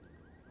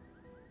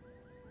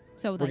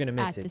 So we're gonna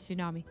miss at it. The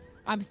tsunami.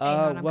 I'm staying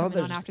on. I'm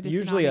coming on after the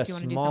usually tsunami.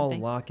 a small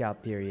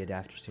lockout period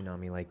after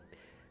tsunami, like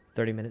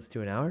 30 minutes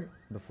to an hour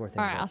before things.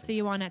 All right, open. I'll see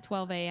you on at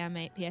 12 a.m.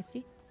 8 PST.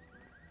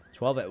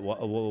 12 at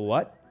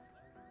what?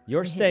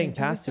 You're staying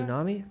past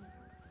tsunami?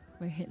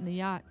 We're hitting the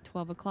yacht.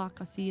 12 o'clock.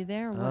 I'll see you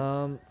there.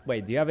 Or what?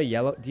 Wait. Do you have a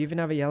yellow? Do you even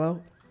have a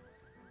yellow?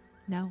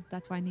 No,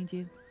 that's why I need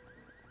you.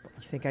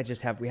 You think I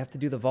just have? We have to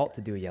do the vault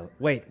to do a yellow.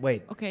 Wait.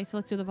 Okay, so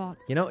let's do the vault.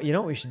 You know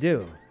what we should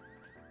do?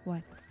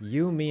 What?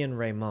 You, me, and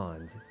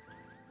Raymond.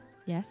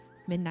 Yes,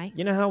 midnight.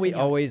 You know how we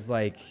always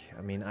like?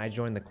 I mean, I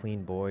joined the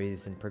Clean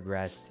Boys and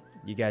progressed.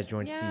 You guys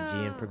joined CG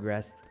and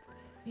progressed.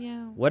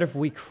 Yeah. What if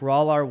we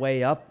crawl our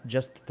way up,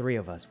 just the 3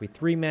 of us? We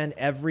 3-man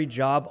every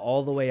job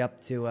all the way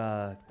up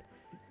to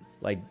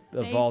like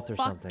the vault or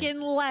something.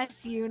 Fucking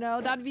less, you know.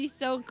 That'd be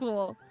so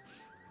cool.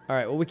 All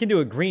right. Well, we can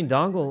do a green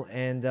dongle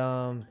and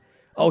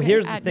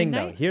here's the thing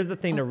midnight? though. Here's the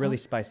thing to really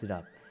spice it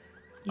up.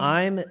 Yeah.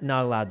 I'm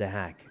not allowed to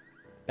hack.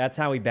 That's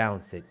how we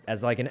balance it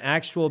as like an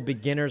actual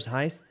beginner's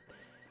heist.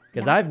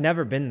 Because I've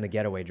never been the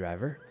getaway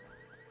driver.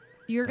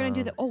 You're going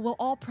to do we'll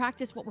all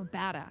practice what we're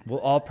bad at.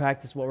 We'll all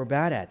practice what we're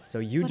bad at. So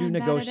you do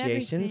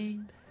negotiations.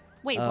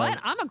 Wait,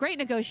 what? I'm a great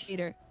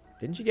negotiator.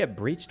 Didn't you get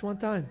breached one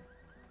time?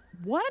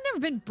 What? I've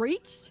never been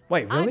breached?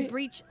 Wait, really? I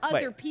breached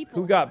other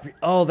people. Who got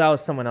oh, that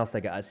was someone else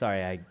that got.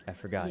 Sorry, I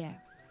forgot. Yeah.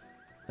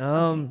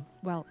 Okay.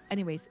 Well,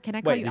 anyways, can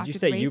I call you after after did you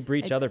say the race? You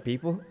breach other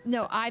people?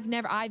 No, I've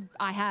never. I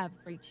have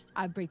breached.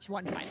 I've breached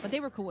one time, but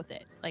they were cool with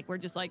it. Like we're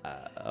just like.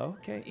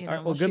 Okay. You know, all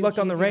right. Well, good luck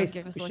on the race.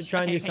 We should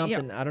try and do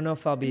something. I don't know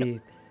if I'll be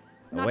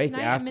awake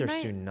after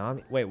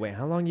tsunami. Wait.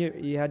 How long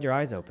you had your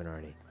eyes open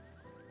already?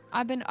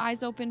 I've been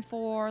eyes open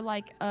for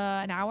like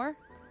an hour.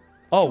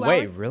 Oh 2 wait,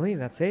 hours. Really?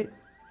 That's it?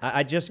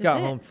 I just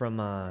got home from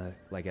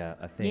like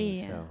a thing.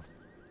 Yeah. So.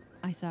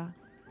 I saw.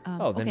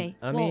 Then okay.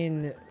 I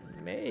mean,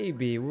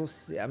 maybe we'll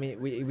see. I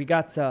mean, we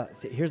got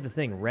see, here's the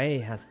thing. Ray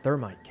has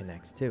thermite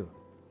connects too.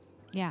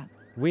 Yeah.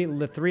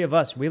 The 3 of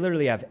us, we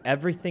literally have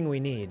everything we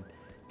need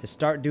to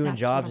start doing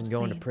jobs and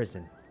going to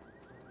prison.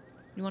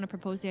 You want to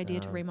propose the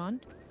idea to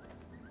Raymond?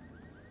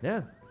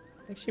 Yeah,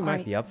 I think she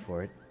might be up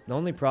for it. The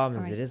only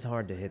problem is it is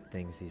hard to hit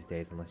things these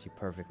days unless you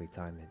perfectly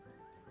time it.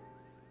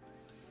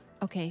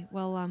 Okay,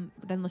 well,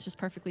 then let's just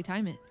perfectly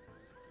time it.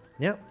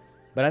 Yeah,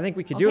 but I think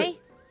we could do it.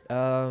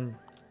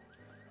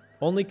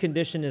 Only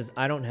condition is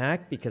I don't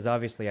hack because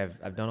obviously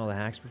I've done all the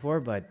hacks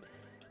before, but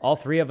all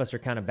 3 of us are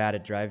kind of bad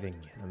at driving.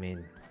 I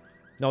mean,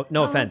 no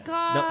offense.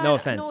 No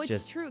offense. No,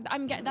 it's true.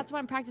 That's why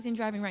I'm practicing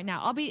driving right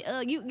now. I'll be.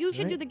 You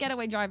should do the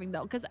getaway driving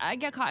though, because I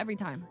get caught every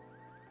time.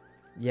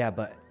 Yeah,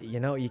 but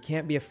you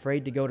can't be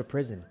afraid to go to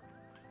prison.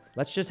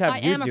 Let's just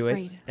have you do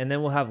it, and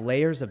then we'll have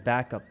layers of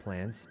backup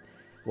plans,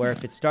 where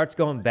if it starts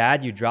going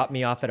bad, you drop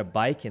me off at a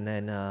bike, and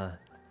then.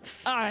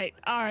 All right.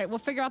 We'll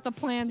figure out the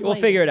plan. We'll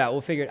figure it out.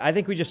 I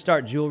think we just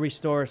start jewelry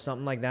store or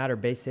something like that, or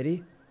Bay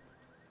City.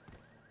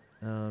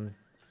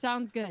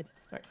 Sounds good.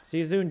 All right. See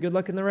you soon. Good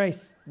luck in the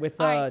race with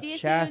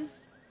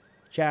Chas.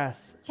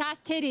 Chas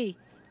Titty.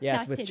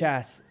 Yeah, with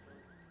Chas.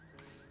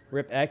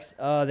 Rip X.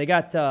 They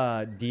got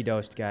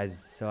DDoSed, guys.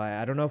 So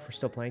I don't know if we're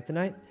still playing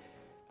tonight.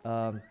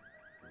 Oh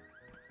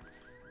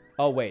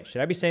wait,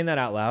 should I be saying that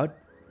out loud?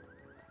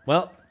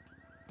 Well,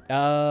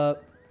 oh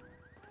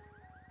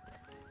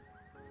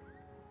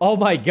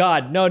my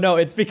God, no,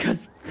 it's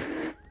because,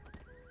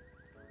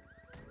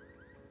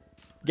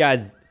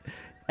 guys,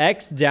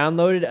 X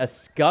downloaded a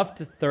scuffed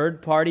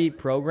third-party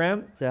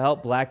program to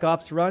help Black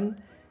Ops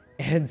run,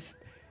 and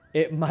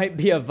it might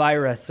be a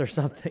virus or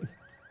something.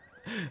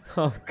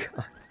 Oh,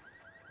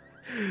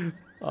 God.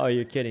 Oh,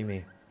 you're kidding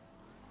me.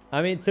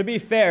 I mean, to be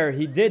fair,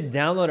 he did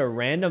download a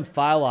random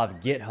file off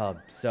GitHub,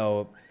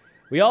 so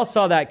we all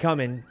saw that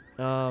coming.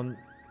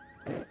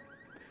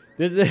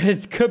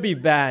 This could be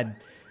bad.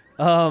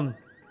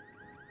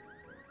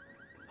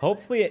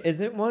 Hopefully it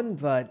isn't one,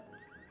 but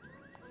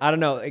I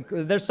don't know.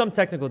 There's some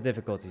technical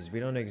difficulties.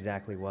 We don't know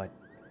exactly what.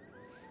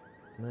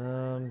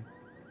 All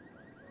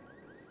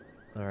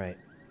right.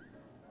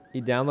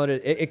 He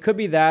downloaded... It could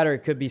be that, or it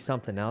could be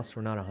something else.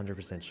 We're not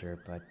 100% sure,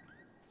 but...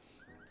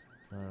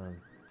 all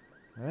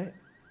right.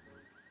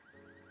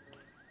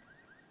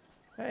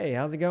 Hey,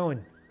 how's it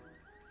going?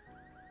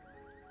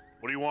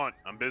 What do you want?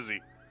 I'm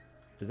busy.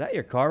 Is that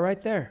your car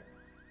right there?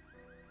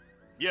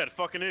 Yeah, it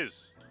fucking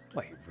is.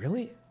 Wait,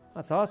 really?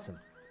 That's awesome.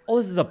 Oh,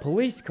 this is a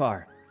police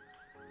car.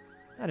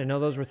 I didn't know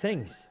those were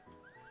things.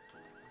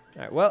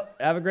 All right, well,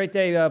 have a great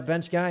day,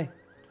 bench guy.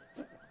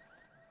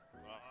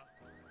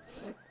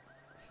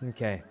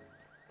 Okay.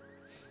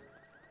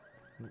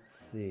 Let's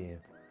see.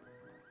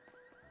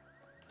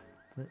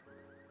 All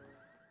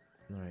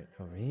right,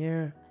 over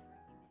here.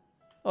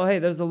 Oh, hey,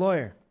 there's the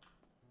lawyer.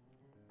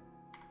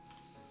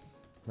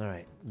 All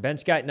right,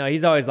 bench guy. No,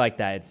 he's always like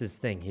that. It's his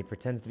thing. He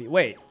pretends to be...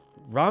 Wait,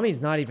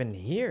 Rami's not even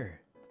here.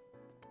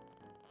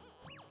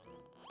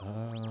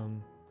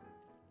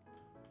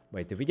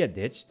 Wait, did we get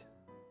ditched?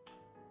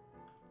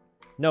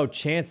 No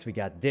chance we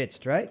got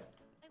ditched, right?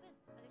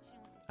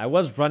 I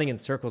was running in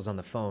circles on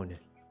the phone.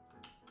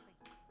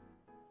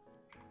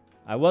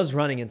 I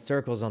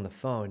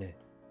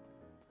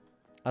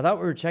thought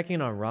we were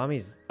checking on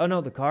Rami's... Oh,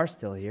 no, the car's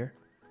still here.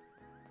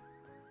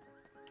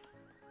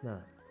 No.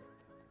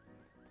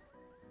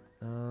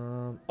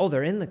 Oh,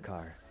 they're in the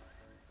car.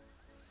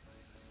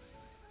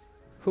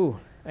 Whew.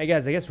 Hey,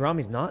 guys, I guess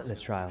Rami's not in the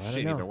trial. I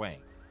don't know. Either way.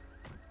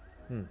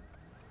 Hey,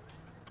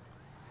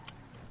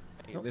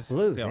 Oh, this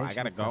Blue, is Phil. I thanks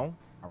gotta for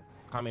go.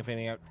 Call me if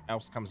anything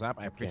else comes up.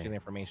 I appreciate Okay. the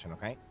information,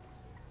 okay?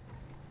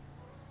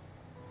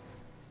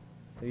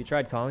 Have you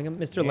tried calling him?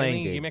 Mr.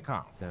 Lang did. Give me a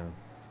call. So,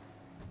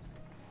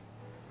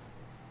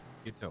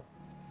 You too.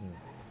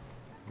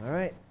 all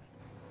right.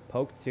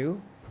 Poke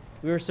 2.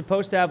 We were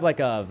supposed to have like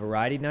a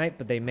variety night,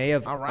 but they may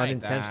have All right.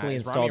 unintentionally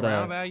is installed Ronnie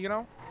around, a you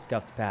know?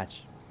 scuffed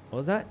patch. What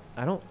was that?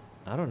 I don't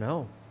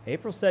know.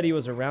 April said he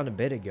was around a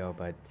bit ago,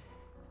 but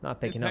it's not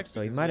picking up,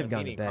 so he might have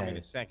gone to Call me in a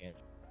bed. second.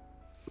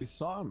 We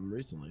saw him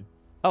recently.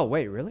 Oh,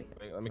 wait, really?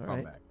 Wait, let me All call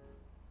right. back.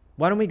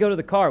 Why don't we go to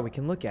the car? We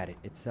can look at it.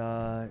 It's,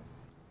 Yeah,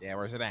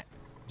 where's it at?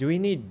 do we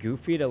need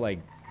Goofy to, like,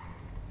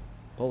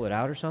 pull it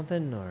out or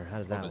something? Or how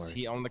does that Does work?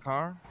 he own the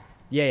car?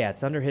 Yeah,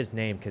 it's under his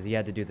name because he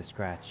had to do the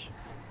scratch.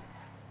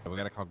 We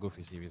gotta call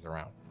Goofy, see if he's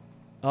around.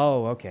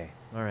 Oh, okay.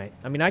 All right.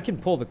 I mean, I can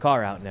pull the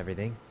car out and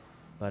everything,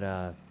 but,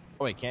 Oh,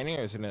 wait, can you?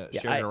 Or is it in a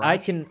yeah, shared garage?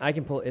 I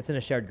can pull. It's in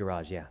a shared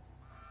garage, yeah.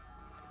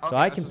 So Okay,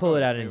 I let's can just pull go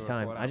it and out see any what-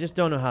 time. what I else. just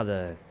don't know how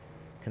the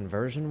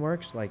conversion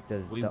works. Like,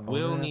 does We the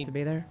will owner have need- to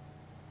be there?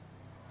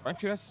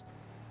 Actually, that's...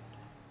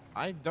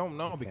 I don't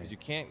know because Okay. you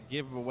can't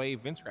give away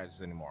VIN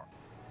scratches anymore.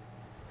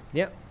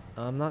 Yep.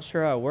 I'm not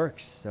sure how it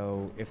works.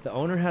 So if the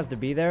owner has to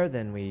be there,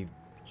 then we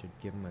should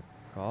give him a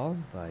call.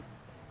 But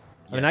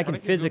I mean, I can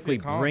physically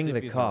bring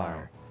the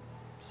car.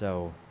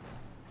 So,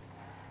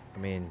 I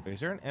mean, Is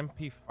there an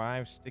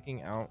MP5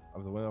 sticking out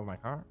of the wheel of my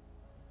car?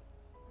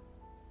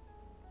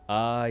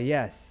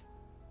 yes.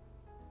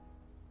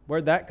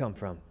 Where'd that come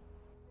from?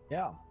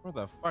 Yeah. Where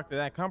the fuck did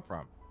that come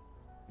from?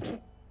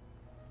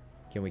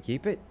 Can we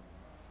keep it?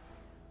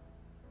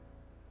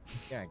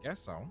 Yeah, I guess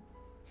so.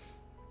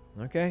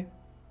 Okay.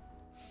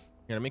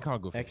 Here, let me call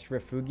Goofy. Extra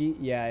Fugi.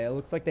 Yeah, it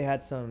looks like they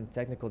had some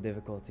technical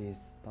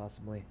difficulties,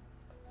 possibly.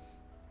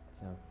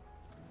 So.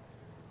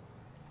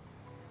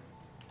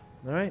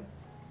 All right.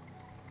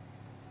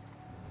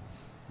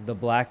 The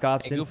Black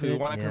Ops Hey, Goofy, we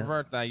incident. want to yeah.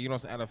 convert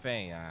Yuno's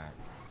LFA.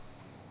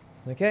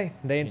 Okay,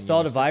 they you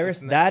installed a assist virus.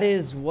 us in that? That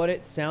is what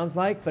it sounds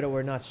like, but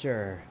we're not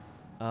sure.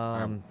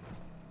 I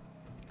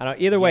don't.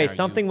 Either way, yeah,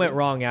 something you went could-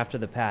 wrong after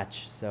the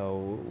patch.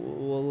 So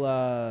we'll.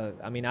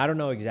 I mean, I don't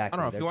know I exactly.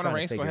 don't know. If They're you want to trying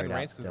race, go figure ahead it and out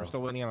race because we're still.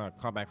 still waiting on a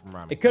call back from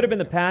Rami. It could have been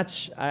the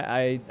patch.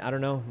 I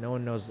don't know. No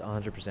one knows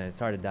 100%. It's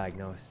hard to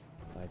diagnose.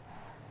 But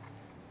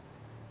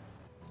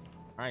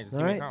All right, just All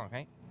give me right. a call,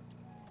 okay?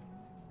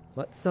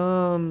 let's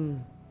All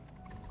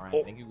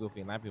right, thank you,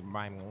 Goofy. Love you.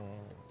 Bye.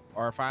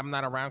 Or if I'm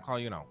not around, call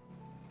Yuno.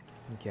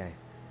 Okay.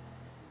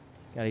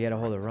 Gotta get a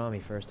hold of Rami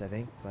first, I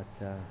think.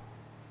 But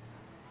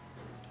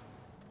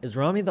is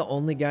Rami the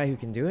only guy who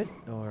can do it,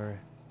 or?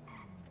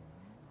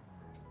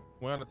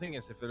 Well, the thing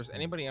is, if there's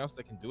anybody else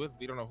that can do it,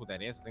 we don't know who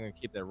that is. I think they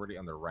keep that really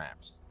under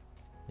wraps.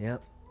 Yeah,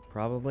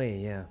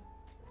 probably. Yeah.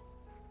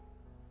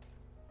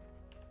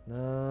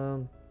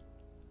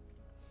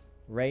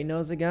 Ray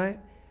knows a guy.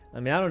 I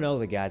mean, I don't know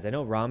the guys. I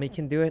know Rami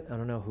can do it. I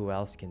don't know who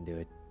else can do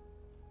it.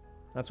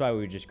 That's why we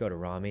would just go to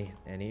Rami,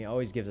 and he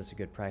always gives us a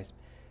good price.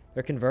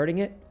 They're converting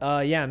it.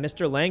 Yeah,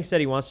 Mr. Lang said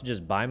he wants to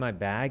just buy my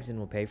bags and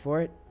we'll pay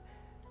for it.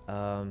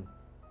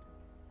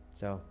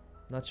 So,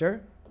 not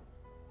sure.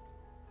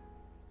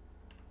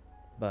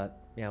 But,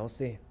 yeah, we'll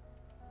see.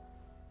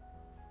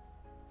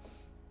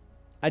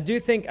 I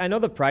know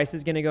the price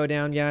is going to go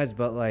down, guys,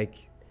 but,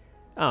 like,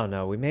 I don't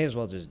know. We may as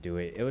well just do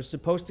it. It was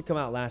supposed to come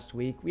out last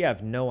week. We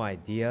have no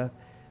idea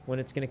when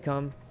it's going to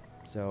come.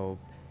 So,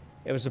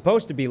 it was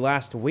supposed to be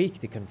last week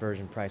the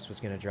conversion price was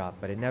going to drop,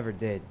 but it never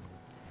did.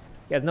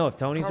 You guys know if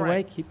Tony's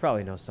awake? He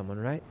probably knows someone,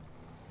 right?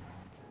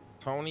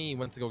 Tony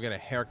went to go get a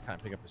haircut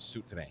and pick up his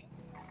suit today.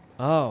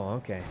 Oh,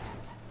 okay.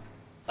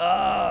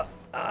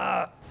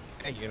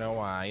 Hey,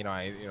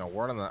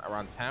 word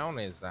around town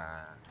is,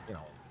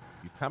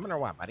 you coming or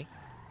what, buddy?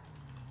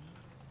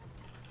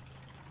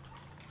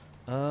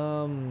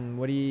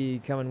 What are you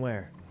coming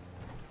where?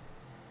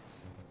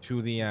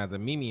 To the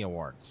Mimi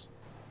Awards.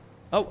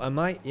 Oh, I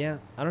might, yeah.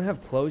 I don't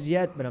have clothes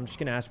yet, but I'm just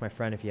gonna ask my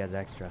friend if he has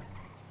extra.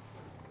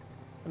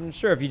 I'm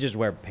sure if you just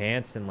wear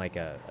pants and like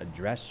a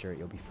dress shirt,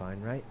 you'll be fine,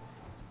 right?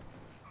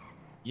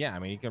 Yeah, I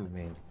mean, you can. I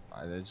mean,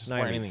 just not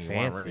wear even anything you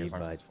want, fancy, really, as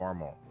long as but it's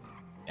formal.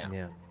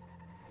 Yeah.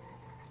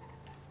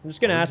 I'm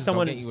just gonna Or ask just go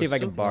someone get to you see a if I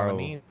can suit, you know what borrow. I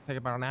mean? Take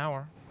about an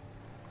hour.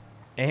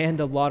 And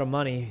a lot of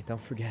money. Don't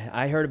forget.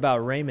 I heard about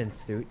Raymond's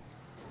suit.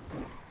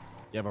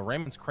 Yeah, but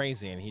Raymond's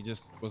crazy, and he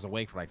just was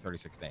awake for like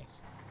 36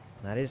 days.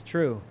 That is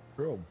true.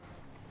 True.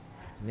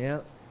 Yeah.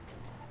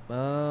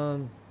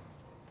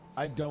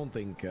 I don't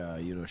think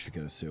Yuno should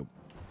get a suit.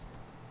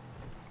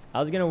 I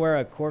was gonna wear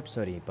a corpse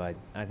hoodie, but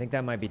I think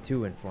that might be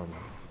too informal.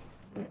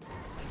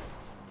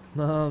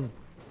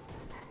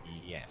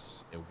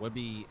 Yes, it would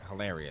be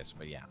hilarious,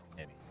 but yeah,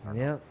 maybe.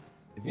 Yeah.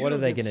 If you What are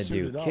don't they get gonna do?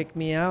 suited up- Kick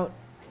me out?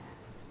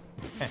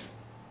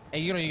 Hey,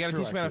 you gotta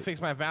True, teach me how to actually.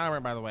 fix my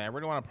Valorant, by the way. I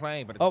really want to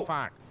play, but it's Oh.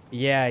 fucked.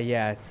 Yeah.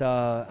 It's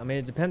I mean,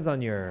 it depends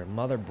on your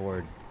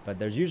motherboard, but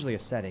there's usually a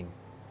setting.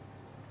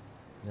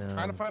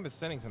 Trying to find the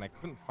settings, and I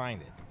couldn't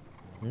find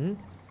it.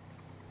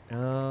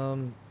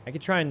 I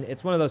could try and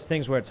it's one of those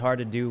things where it's hard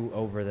to do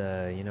over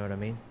the, you know what I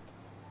mean?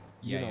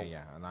 Yeah.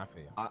 And I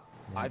feel you.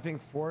 I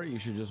think for it, you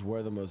should just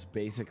wear the most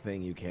basic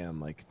thing you can,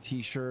 like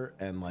t-shirt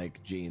and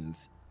like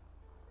jeans.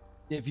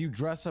 If you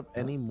dress up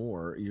any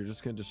more, you're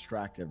just gonna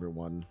distract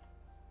everyone,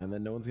 and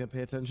then no one's gonna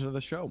pay attention to the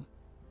show.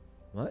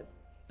 What?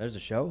 There's a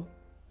show?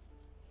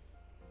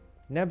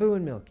 Naboo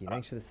and Milky,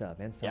 thanks for the sub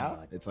and Yeah,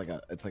 sunblock. it's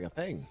like a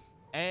thing.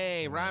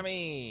 Hey,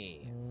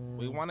 Rami,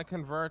 we want to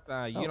convert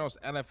Yuno's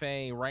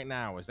LFA right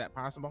now. Is that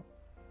possible?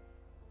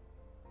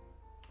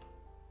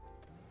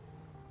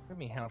 Give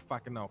me hell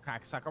fucking no,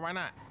 cocksucker. Why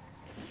not?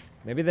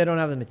 Maybe they don't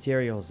have the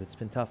materials. It's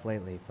been tough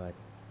lately, but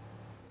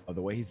Oh,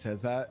 the way he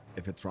says that,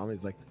 if it's Rami,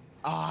 he's like,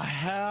 "Ah,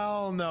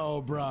 hell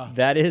no, bruh."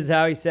 that is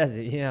how he says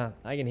it. Yeah,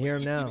 I can hear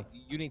him now.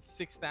 You need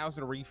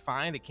 6,000 to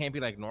refine. It can't be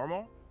like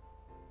normal.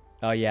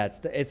 Oh yeah,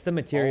 it's the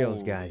materials,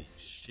 Holy guys.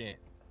 Shit.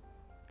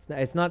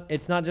 It's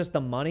not just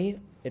the money.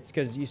 It's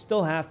because you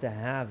still have to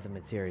have the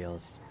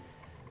materials.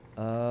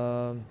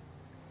 Oh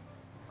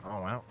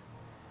wow.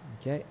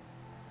 Okay.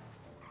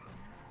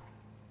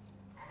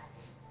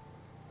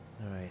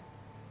 All right.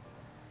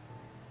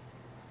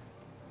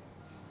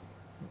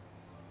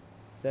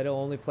 Said it'll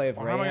only play if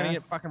Well, how am I gonna Ray get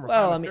asks. fucking Well,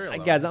 I refined mean, material,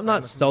 though? guys, Just I'm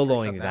not sign this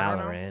soloing shut down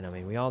now? Valorant. I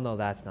mean, we all know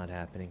that's not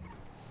happening.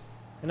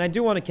 And I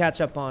do want to catch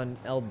up on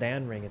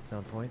Elden Ring at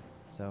some point.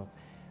 So,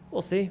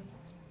 we'll see.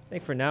 I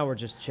think for now we're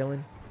just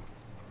chilling.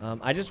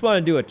 I just want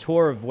to do a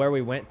tour of where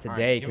we went All right,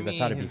 today give because I me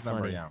thought it'd be his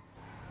number, funny. yeah.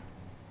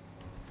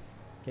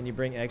 Can you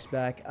bring X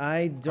back?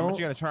 I How much don't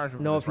you gonna charge me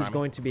for know this, if he's Rami?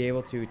 going to be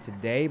able to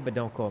today, but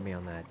don't quote me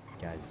on that,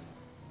 guys.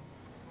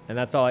 And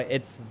that's all.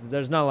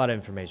 There's not a lot of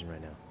information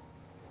right now.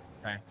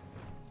 Okay.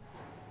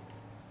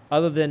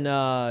 Other than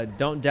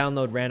don't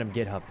download random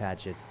GitHub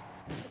patches.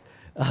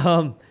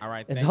 All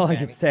right. That's thanks, all I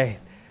Danny. can say.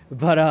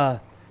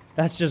 But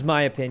that's just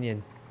my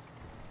opinion.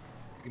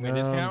 Give me a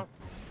discount.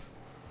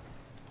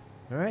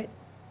 All right.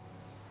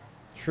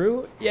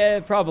 True? Yeah,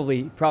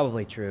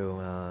 probably true.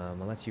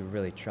 Unless you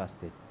really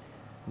trust it.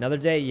 Another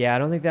day? Yeah, I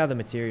don't think they have the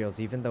materials,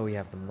 even though we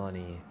have the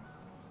money.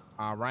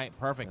 All right,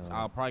 perfect. So-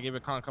 I'll probably give you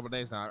a call in a couple of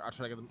days now. I'll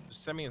try to get them.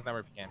 Just send me his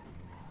number if you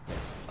can.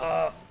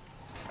 I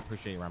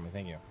appreciate you, Rami.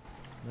 Thank you.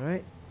 All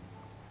right.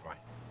 Bye.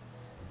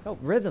 Oh,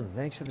 Rhythm,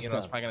 thanks for the You know,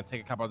 it's sub. probably gonna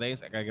take a couple of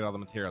days. I gotta get all the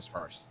materials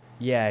first.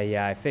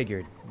 Yeah, I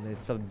figured.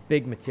 It's a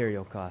big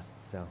material cost,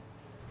 so.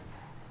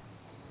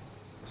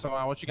 So,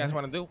 what you guys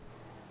want to do?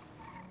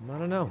 I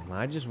don't know.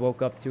 I just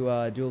woke up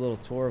to do a little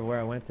tour of where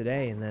I went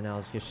today, and then I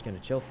was just going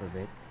to chill for a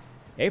bit.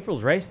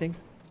 April's racing.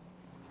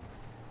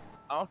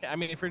 Okay, I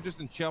mean, if you're just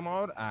in chill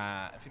mode,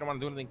 if you don't want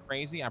to do anything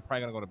crazy, I'm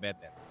probably gonna go to bed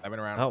then. I've been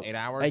around Oh, 8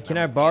 hours. hey, and can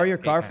I'm I a borrow your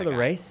skate car kinda for the guy.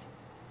 race?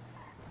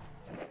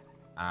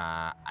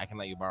 I can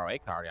let you borrow a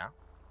car, yeah.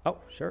 Oh,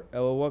 sure.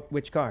 Oh,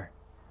 which car?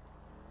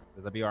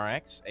 The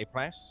WRX A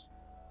Plus.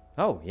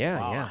 Oh, yeah,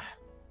 Wow. yeah.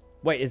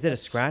 Wait, is it a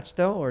That's- scratch,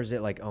 though, or is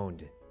it, like,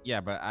 owned?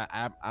 Yeah, but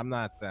I'm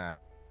not. I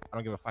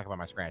don't give a fuck about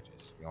my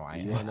scratches. You know, I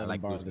You won't let like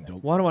him borrow losing the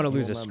them. Well, I don't want to You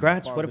lose a won't let him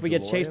scratch. borrow What if the we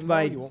get DeLorean, chased though?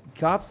 by You won't-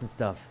 cops and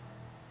stuff?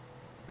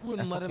 You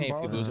wouldn't That's let okay him if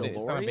borrow you the lose it.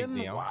 It's not a big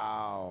DeLorean? deal.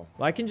 Wow.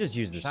 Well, I can just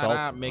use the Shut salt.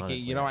 up, Mickey.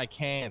 honestly. You know I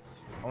can't.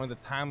 Only the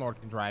Time Lord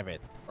can drive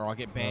it, or I'll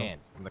get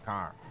banned from the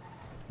car.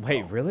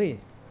 Wait, really?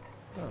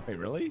 Wait,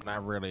 really?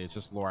 Not really. It's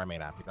just lore I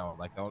made up. You know,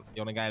 like the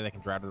only guy that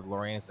can drive the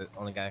DeLorean is the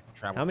only guy that can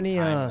travel. How through many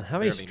time. It's how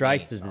many clearly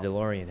strikes me, does the so.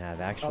 DeLorean have?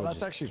 Actual, that's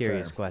just actually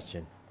curious fair.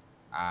 question.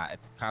 It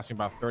cost me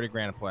about 30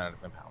 grand to pull it out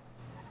of impound.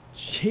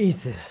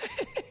 Jesus.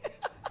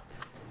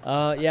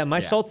 Yeah, my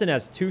Sultan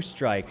has 2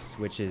 strikes,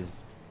 which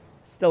is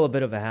still a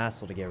bit of a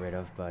hassle to get rid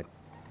of, but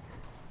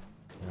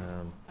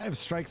I have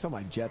strikes on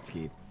my jet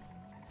ski.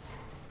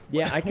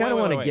 yeah, I kind of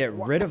wait, want to wait. get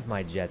rid of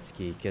my jet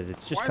ski because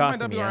it's just Why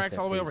costing is me my asset WRX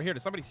all the way over fees. here?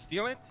 Did somebody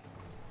steal it?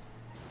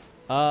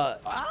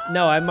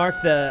 No, I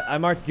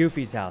marked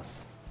Goofy's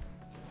house.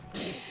 Oh,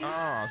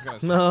 I was gonna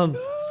say.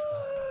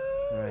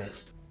 All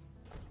right.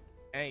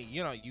 Hey,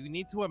 you know, you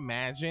need to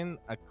imagine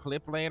a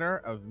clip later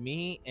of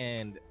me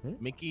and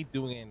Mickey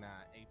doing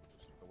a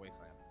the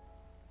wasteland.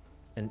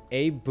 An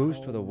A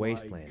boost with a Oh my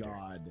Wastelander.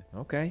 God.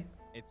 Okay.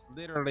 It's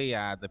literally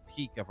the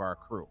peak of our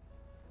crew.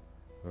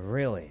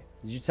 Really?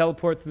 Did you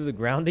teleport through the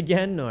ground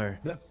again, or?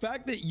 The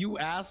fact that you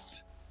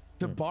asked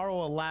to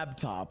borrow a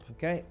laptop,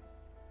 Okay.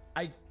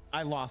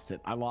 I lost it.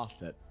 I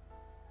lost it.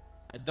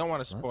 I don't want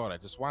to spoil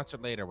it. Just watch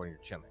it later when you're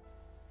chilling.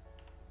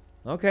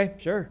 Okay,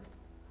 sure.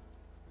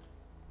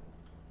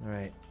 All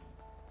right.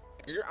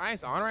 Are your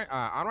eyes on right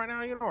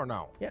now, you know, or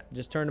no? Yeah,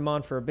 just turned them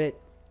on for a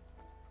bit.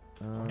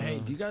 Hey,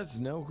 do you guys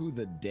know who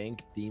the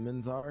dank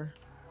demons are?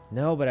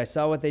 No, but I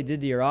saw what they did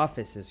to your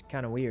office. It's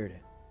kind of weird.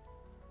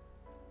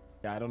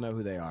 Yeah, I don't know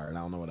who they are, and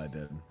I don't know what I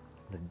did.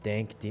 The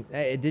dank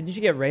Hey, didn't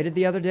you get raided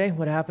the other day?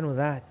 What happened with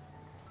that?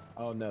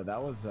 Oh no,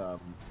 that was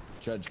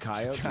Judge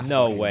Coyote.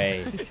 No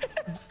way.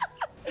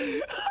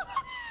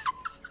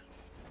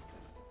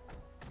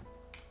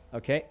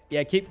 Okay.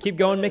 Yeah, keep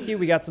going, Mickey.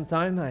 We got some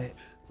time. Oh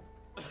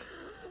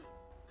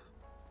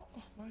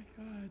my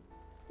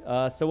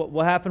God. So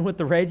what happened with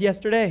the raid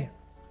yesterday?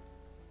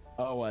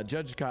 Oh,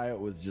 Judge Coyote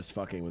was just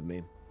fucking with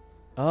me.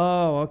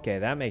 Oh, okay.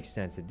 That makes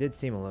sense. It did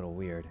seem a little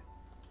weird.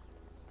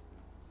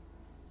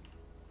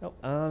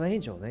 Oh,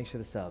 Angel, thanks for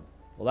the sub.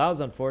 Well, that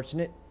was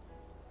unfortunate.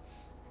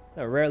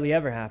 That rarely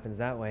ever happens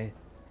that way.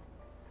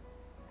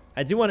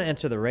 I do want to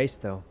enter the race,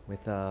 though,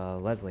 with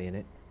Leslie in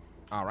it.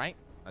 All right.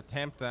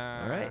 Attempt. All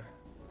right.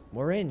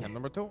 We're in. Attempt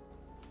number 2.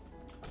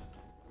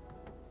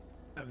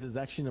 This is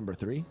actually number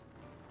 3.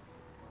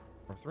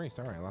 Or 3.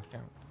 Sorry, I lost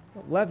count.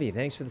 Oh, Levy,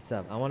 thanks for the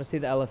sub. I want to see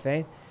the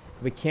LFA.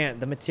 We can't.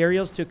 The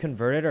materials to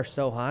convert it are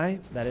so high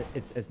that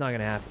it's not going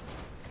to happen.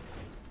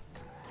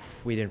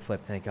 We didn't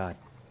flip, thank God.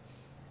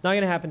 It's not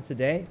going to happen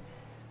today.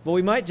 But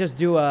we might just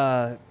do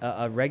a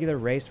regular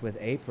race with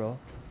April,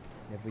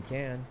 if we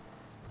can.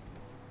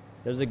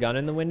 There's a gun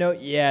in the window.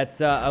 Yeah,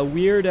 it's a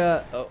weird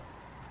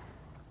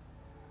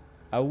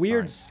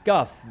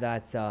scuff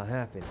that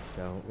happened.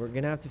 So we're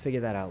gonna have to figure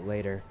that out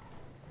later.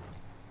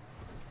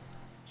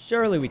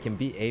 Surely we can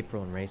beat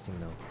April in racing,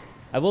 though.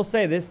 I will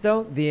say this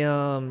though: the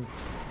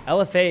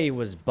LFA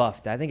was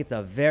buffed. I think it's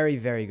a very,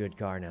 very good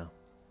car now.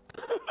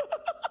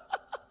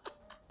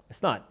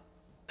 It's not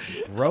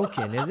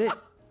broken, is it?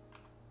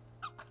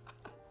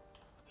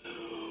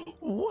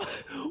 What?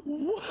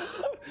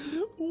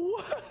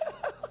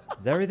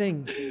 Is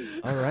everything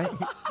all right?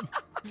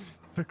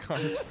 The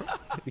car's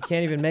We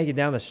can't even make it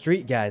down the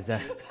street, guys.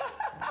 Let's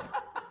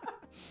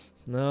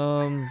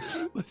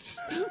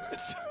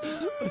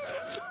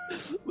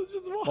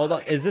just walk. Hold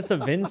on. Is this a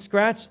VIN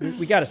scratch?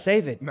 We gotta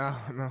save it. No.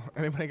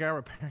 Anybody got a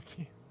repair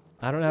key?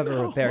 I don't have a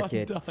No, repair I'm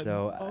kit, done.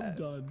 so I'm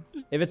done.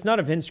 if it's not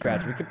a VIN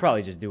scratch, we could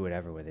probably just do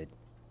whatever with it.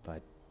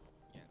 But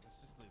Yeah, let's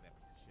just leave that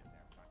piece of shit there.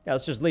 Fuck. yeah,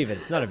 let's just leave it.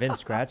 It's not a VIN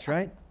scratch,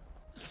 right?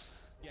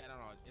 Yeah, no,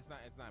 it's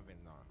not been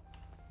no.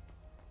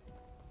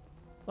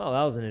 Well,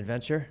 that was an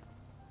adventure.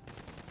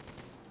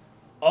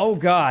 Oh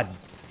God.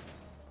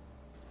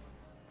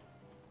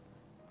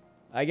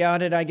 I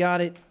got it.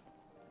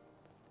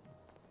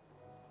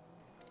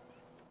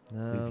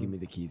 Please give me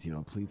the keys, you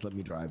know. Please let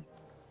me drive.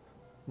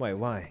 Wait,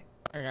 why?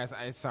 Hey guys,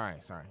 sorry.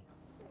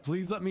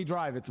 Please let me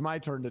drive. It's my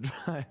turn to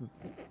drive.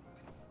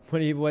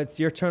 What's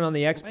your turn on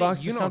the Xbox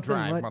Hey, you or don't something?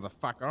 drive, What?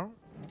 motherfucker.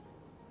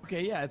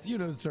 Okay, yeah, it's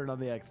Yuno's turn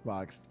on the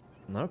Xbox.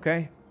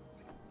 Okay.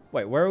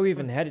 Wait, where are we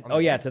even headed? On Oh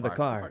the yeah, to the Xbox,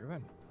 car. what the fuck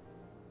is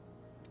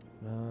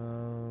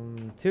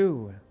that?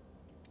 2.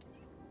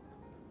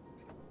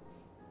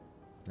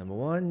 Number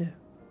 1.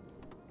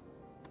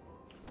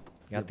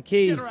 Got the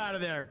keys. Get her out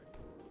of there.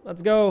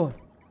 Let's go.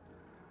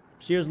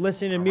 She was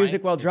listening to All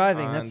music right, while it's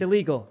driving. That's on.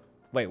 illegal.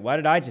 Wait, why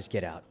did I just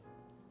get out?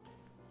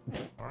 I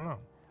don't know.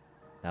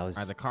 That was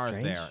The car's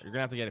strange. there. You're gonna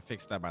have to get it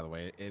fixed up, by the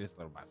way. It is a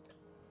little busted.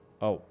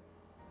 Oh.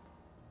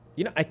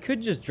 You know, I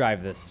could just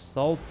drive the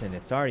Sultan.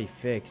 It's already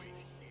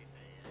fixed.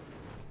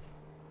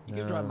 You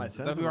can drive my The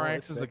Sentinel.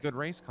 WRX is a good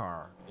race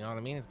car. You know what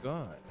I mean? It's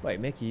good. Wait,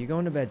 Mickey, you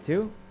going to bed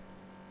too?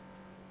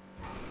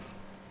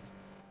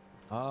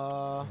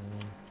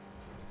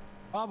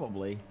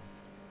 Probably.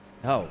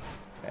 Oh.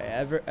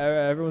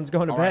 Everyone's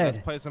going to All right, bed.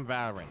 let's play some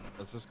Valorant.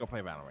 Let's just go play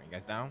Valorant. You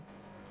guys down?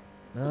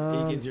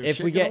 Is your If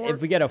shit we gonna get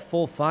work? a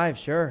full 5,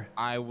 sure.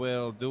 I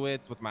will do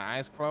it with my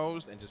eyes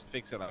closed and just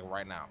fix it like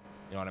right now.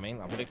 You know what I mean?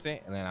 I'll fix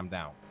it and then I'm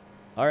down.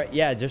 All right,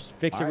 yeah, just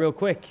fix it All right. real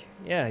quick.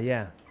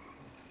 Yeah.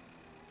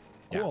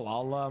 Cool.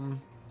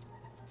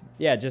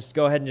 Yeah, just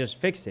go ahead and just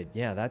fix it.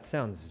 Yeah, that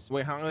sounds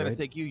Wait, how long did good. it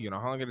take you? You know,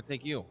 how long did it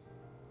take you?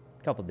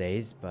 A couple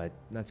days, but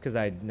that's because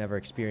I never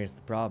experienced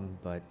the problem.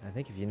 But I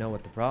think if you know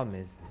what the problem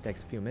is, it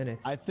takes a few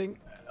minutes. I think,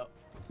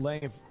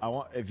 Lang,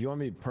 if you want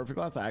me perfect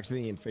last, I actually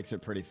think you can fix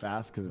it pretty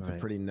fast because it's a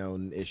pretty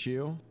known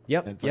issue.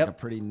 Yep. And it's like a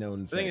pretty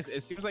known The thing fix. is,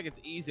 it seems like it's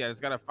easy. I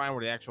just gotta find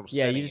where the actual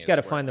Yeah, setting you just is, got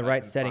to where find the it's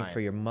right like setting fine. for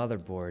your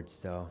motherboard.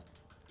 So.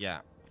 Yeah.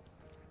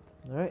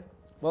 All right.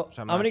 Well, Which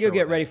I'm I'm not gonna sure go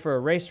get what ready that for a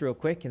race real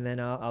quick, and then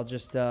I'll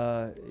just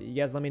you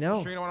guys let me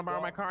know. Sure you don't want to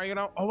borrow my car? You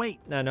know? Oh wait.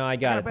 No, I I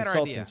got a it. The better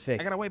Sultan's idea.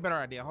 fixed. I got a way better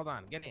idea. Hold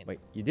on. Get in. Wait,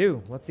 you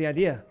do? What's the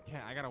idea?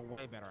 Yeah, I got a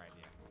way better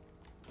idea.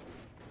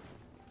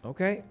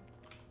 Okay.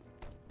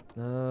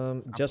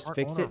 Just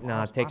fix it.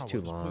 Nah, it takes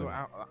too long.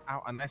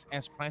 Out a nice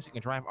S Class you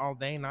can drive all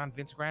day,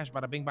 non-vince crash,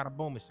 bada bing, bada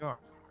boom, it's yours.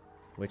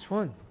 Which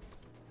one?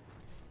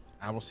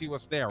 I will see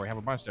what's there. We have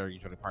a bunch there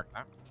usually parked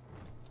out.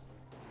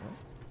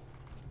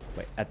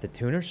 Wait, at the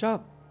tuner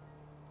shop?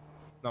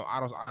 No,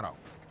 auto's auto.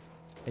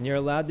 And you're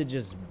allowed to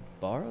just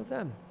borrow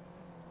them?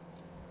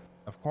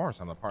 Of course,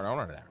 I'm the part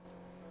owner there.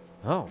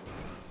 Oh,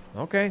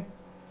 okay.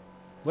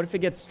 What if it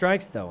gets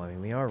strikes though? I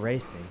mean, we are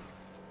racing.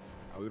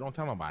 Oh, we don't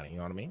tell nobody. You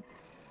know what I mean?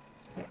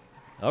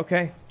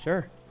 Okay,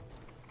 sure.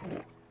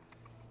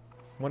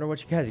 Wonder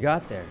what you guys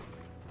got there.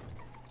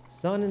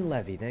 Son and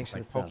Levy, thanks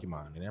It's for like the sub.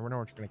 Pokemon. You never know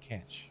what you're gonna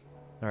catch.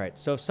 All right,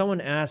 so if someone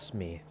asks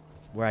me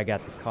where I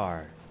got the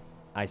car,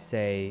 I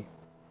say,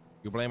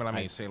 You blame it on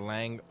me. You say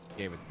Lang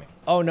gave it to me.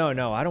 oh,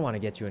 no, I don't want to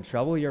get you in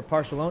trouble. You're a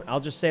partial owner. I'll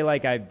just say,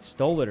 like, I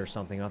stole it or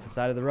something off the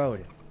side of the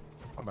road.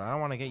 Oh, but I don't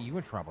want to get you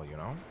in trouble, you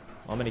know?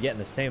 I'm going to get in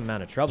the same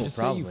amount of trouble, Just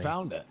probably. say you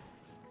found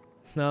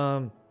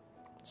it.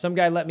 Some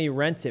guy let me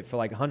rent it for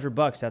like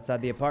 $100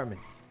 outside the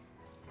apartments.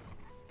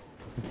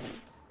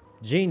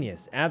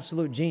 Genius.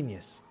 Absolute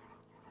genius.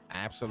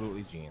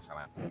 Absolutely genius. I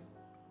like it.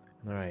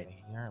 All right. Stay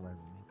here, let me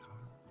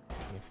call.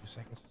 Give me a few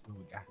seconds to see what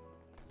we got.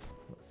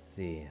 Let's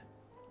see.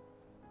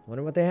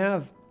 Wonder what they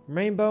have.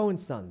 Rainbow and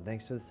Sun.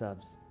 Thanks for the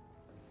subs.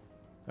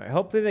 All right.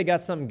 Hopefully they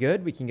got something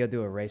good. We can go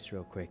do a race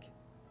real quick.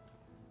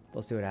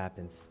 We'll see what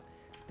happens.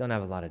 Don't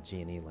have a lot of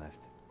G&E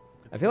left.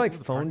 I feel like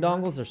phone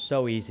dongles are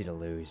so easy to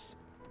lose.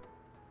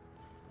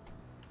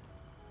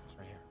 It's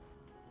right here.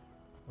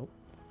 Oh.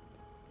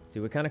 See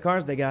what kind of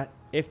cars they got,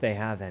 if they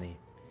have any.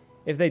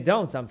 If they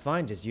don't, I'm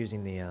fine just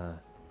using the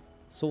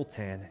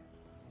Sultan.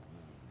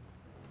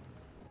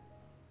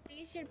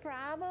 You should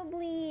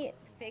probably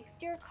fix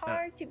your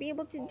car to be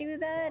able to do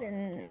that.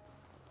 And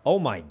Oh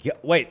my god!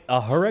 Wait,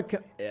 a hurricane?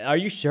 Are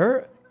you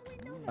sure?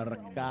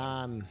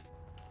 Hurricane.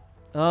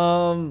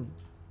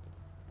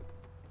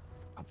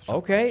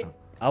 Okay.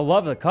 I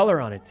love the color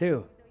on it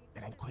too.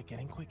 Get in quick, guys. Get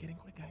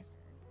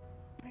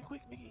in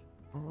quick, Mickey.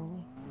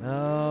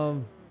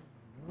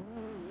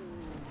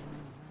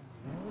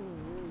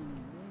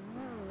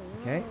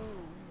 Okay.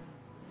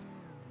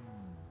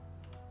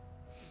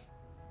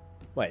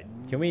 Wait,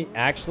 can we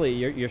actually?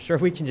 You're sure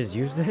we can just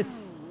use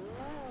this?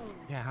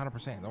 Yeah,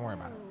 100%. Don't worry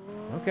about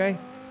it. Okay.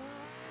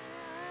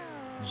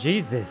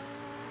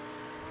 Jesus.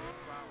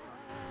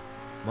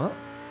 Well,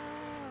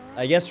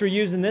 I guess we're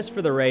using this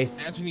for the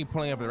race. Imagine you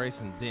pulling up the race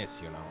in this,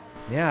 you know.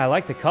 Yeah, I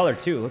like the color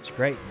too. It looks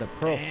great. The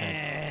pearl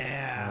scent.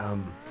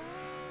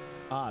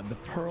 The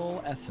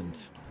pearl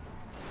essence.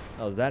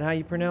 Oh, is that how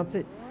you pronounce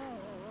it?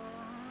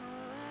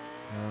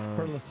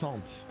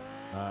 Pearlescent.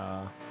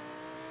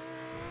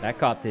 That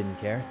cop didn't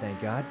care,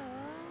 thank God.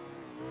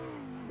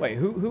 Wait,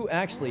 who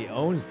actually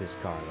owns this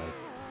car?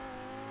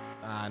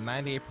 Like,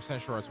 98%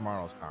 sure it's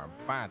Marlo's car,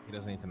 but he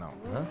doesn't need to know.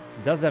 huh?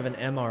 It does have an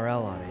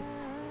MRL on it.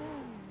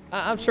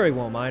 I'm sure he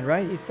won't mind,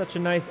 right? He's such a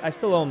nice. I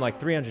still owe him like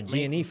 300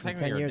 G&E from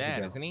 10 years dad,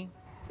 ago. Isn't he?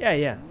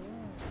 Yeah.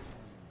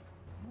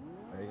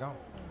 There you go.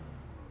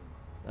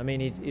 I mean,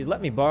 he's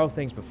let me borrow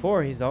things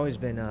before. He's always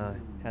been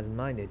hasn't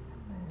minded.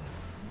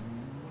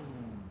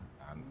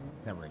 I'm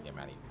never gonna get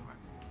mad at you.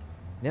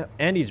 Yeah,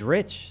 and he's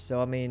rich,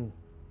 so I mean,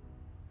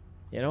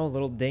 you know,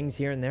 little dings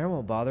here and there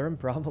won't bother him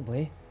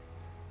probably.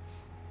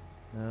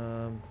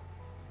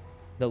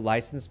 The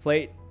license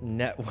plate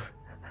network.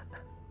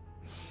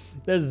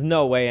 There's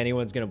no way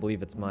anyone's gonna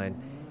believe it's mine.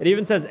 It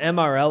even says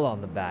MRL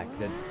on the back.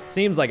 That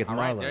seems like it's All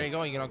right, Marlo's. there you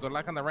go. You know, good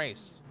luck on the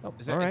race. Oh,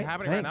 Is all it right,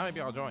 happening right now? thanks.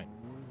 Maybe I'll join.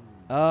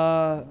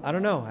 I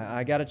don't know.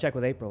 I gotta check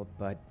with April,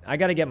 but I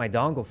gotta get my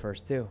dongle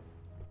first too.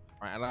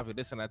 All right, I love you.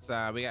 Listen, let's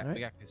we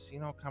got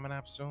casino coming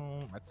up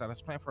soon.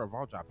 Let's plan for a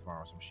vault drop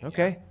tomorrow or some shit.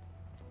 Okay,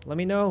 let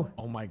me know.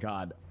 Oh my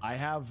God, I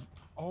have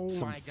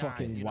some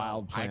fucking you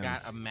wild know, plans. I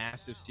got a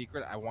massive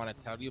secret I want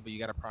to tell you, but you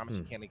got to promise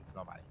you can't leak it to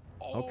nobody.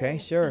 Okay,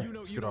 sure.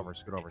 Scoot over.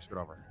 This is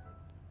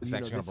You know,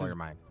 actually gonna this blow is- your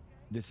mind.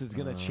 This is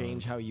gonna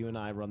change how you and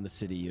I run the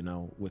city, you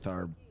know, with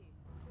our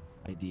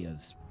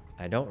ideas.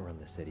 I don't run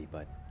the city,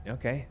 but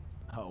okay.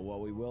 Oh well,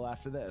 we will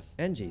after this.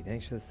 NG,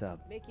 thanks for the sub.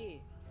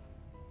 Mickey.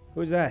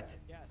 Who's that?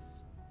 Yes.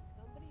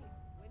 Somebody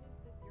went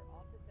into your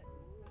office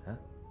at noon.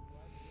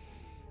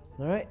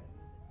 Huh? All right.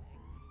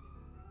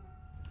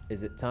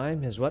 Is it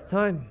time? Is what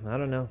time? I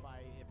don't know.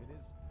 If it is,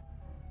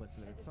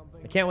 listen, it's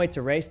something. I can't wait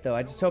to race though.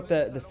 I just hope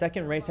the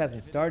second race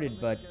hasn't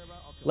started, but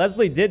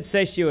Leslie did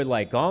say she would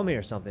like call me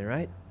or something,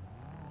 right?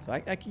 So So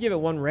I could give it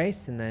one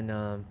race and then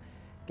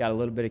got a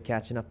little bit of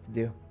catching up to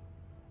do.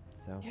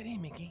 So. Get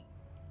in, Mickey.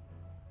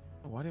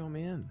 Why do you want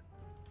me in?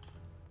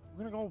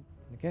 We're gonna go.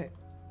 Okay.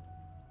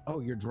 Oh,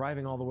 you're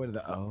driving all the way to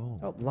the.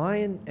 Oh,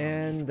 Lion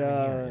and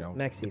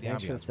Mexi,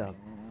 thanks for the sub.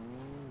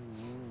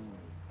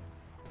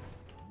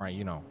 All right,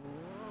 you know.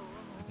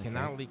 You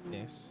cannot leak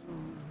this.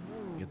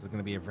 Because there's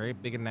gonna be a very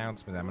big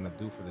announcement I'm gonna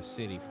do for the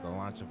city for the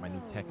launch of my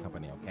new tech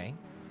company. Okay.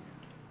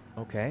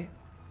 Okay.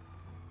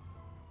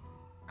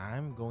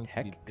 I'm going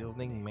to be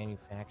building,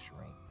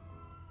 manufacturing,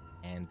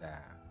 and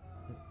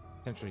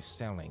potentially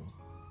selling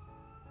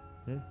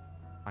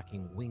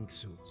fucking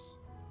wingsuits.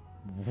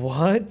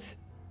 What?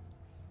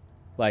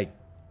 Like,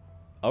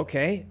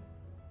 okay.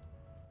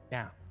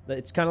 Yeah.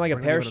 It's kind of like a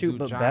parachute,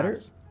 but better?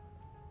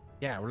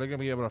 Yeah, we're gonna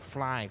be able to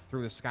fly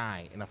through the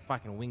sky in a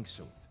fucking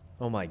wingsuit.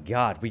 Oh my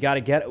god, we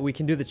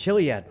can do the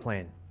Chiliad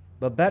plan,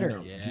 but better.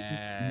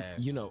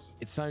 You know,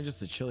 it's not just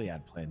the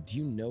Chiliad plan. Do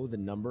you know the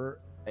number?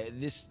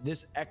 This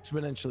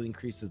exponentially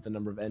increases the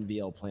number of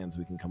NVL plans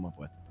we can come up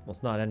with. Well,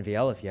 it's not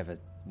NVL if you have a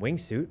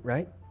wingsuit,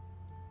 right?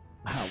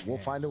 We'll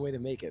find a way to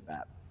make it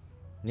that.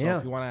 So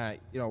if you wanna,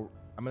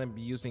 I'm gonna be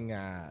using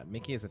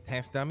Mickey as a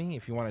test dummy.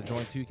 If you want to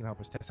join too, you can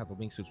help us test out the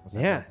wingsuits.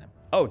 Yeah.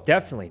 Oh,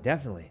 definitely.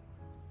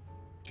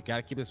 You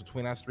gotta keep this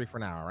between us three for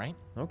now, all right?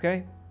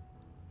 Okay.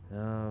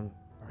 All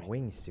right.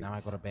 Wingsuits. Now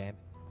I go to bed.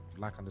 Good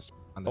luck on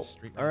the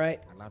street. All right.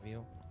 I love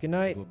you. Good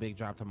night. Do a big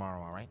job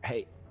tomorrow, all right?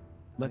 Hey,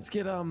 let's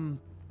get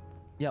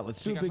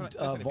let's do a big.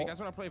 Listen, if you guys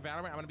want to play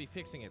Valorant, I'm gonna be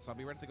fixing it, so I'll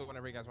be ready to go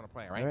whenever you guys want to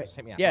play. All right? Just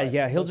hit me up.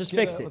 Yeah, he'll just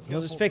fix it. He'll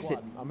just fix it.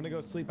 I'm gonna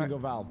go sleep and go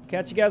Val.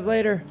 Catch you guys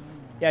later.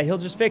 Yeah, he'll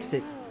just fix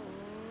it.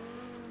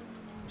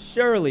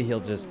 Surely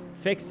he'll just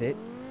fix it.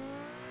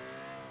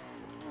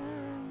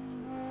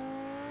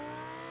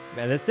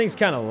 Man, this thing's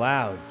kind of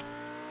loud.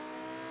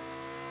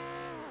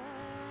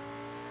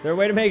 Is there a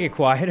way to make it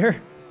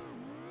quieter?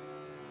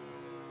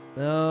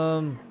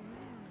 I'm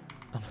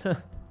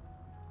gonna...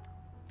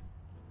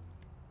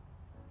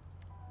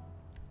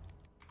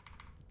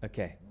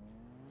 Okay.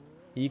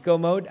 Eco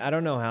mode? I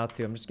don't know how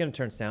to. I'm just gonna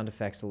turn sound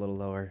effects a little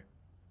lower.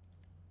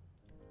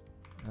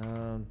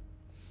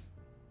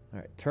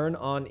 Alright, turn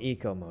on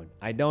eco mode.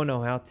 I don't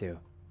know how to.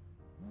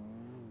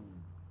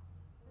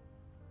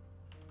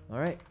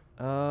 Alright.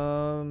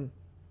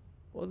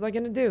 What was I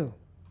gonna do?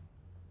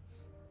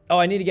 Oh,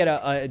 I need to get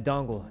a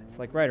dongle. It's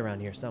like right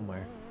around here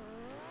somewhere.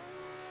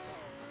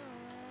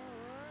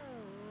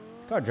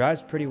 This car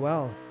drives pretty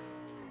well.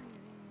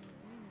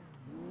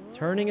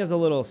 Turning is a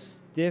little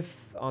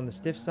stiff on the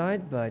stiff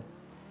side, but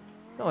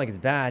it's not like it's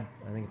bad.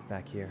 I think it's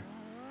back here.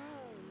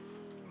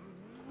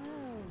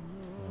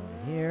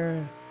 Over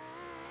here.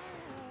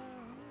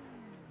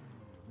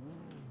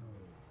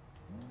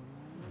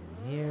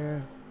 And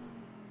here.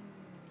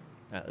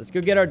 Alright, let's go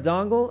get our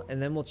dongle,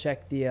 and then we'll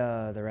check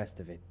the rest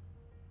of it.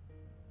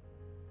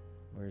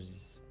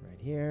 Where's right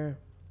here?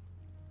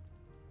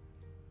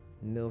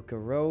 Milka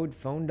Road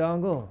phone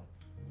dongle.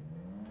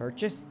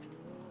 Purchased.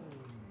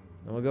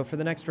 And we'll go for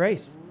the next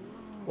race.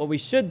 What we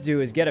should do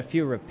is get a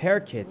few repair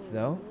kits,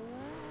 though.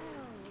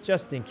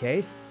 Just in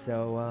case,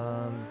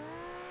 so,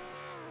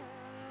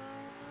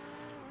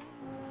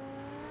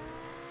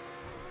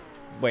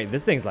 Wait,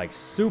 this thing's, like,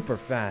 super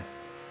fast.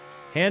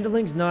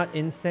 Handling's not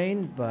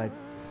insane, but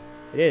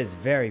it is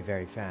very,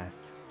 very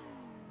fast.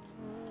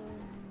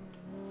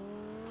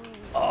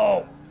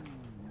 Oh!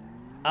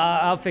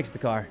 I'll fix the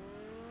car.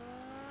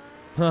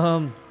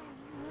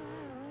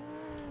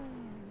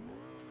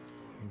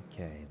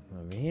 Okay,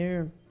 over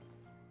here.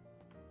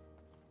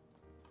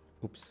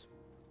 Oops.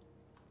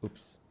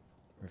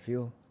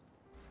 Refuel.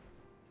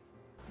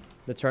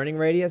 The turning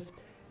radius?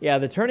 Yeah,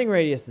 the turning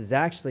radius is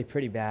actually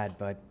pretty bad,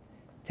 but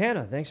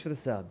Tana, thanks for the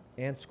sub.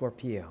 And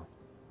Scorpio.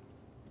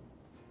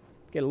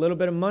 Get a little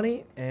bit of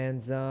money,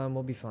 and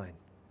we'll be fine.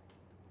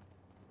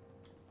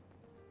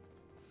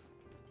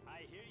 I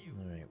hear you.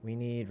 All right, we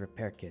need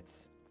repair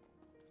kits.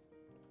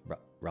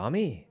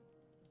 Rami?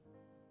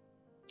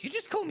 You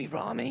just call me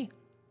Rami?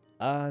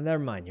 Never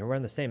mind. You're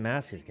wearing the same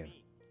mask as him.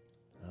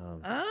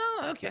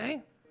 Oh,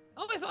 okay.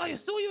 Oh, I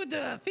saw you at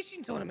the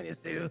fishing tournament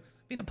yesterday,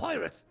 being a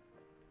pirate.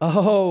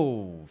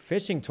 Oh,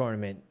 fishing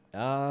tournament.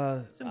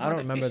 I don't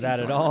remember that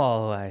at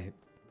all.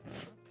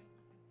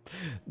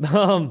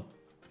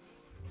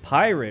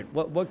 Pirate.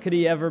 What could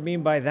he ever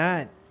mean by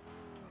that?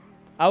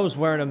 I was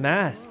wearing a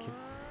mask.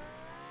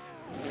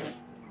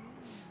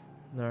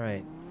 All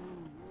right.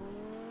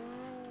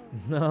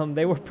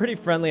 They were pretty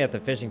friendly at the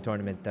fishing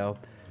tournament, though.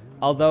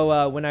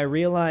 Although, when I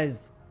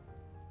realized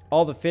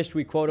all the fish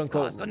we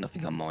quote-unquote... This car's got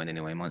nothing on mine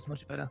anyway. Mine's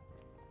much better.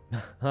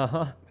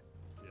 Uh-huh.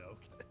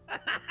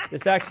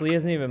 This actually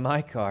isn't even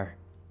my car.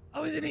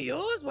 Oh, isn't it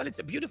yours? Well, it's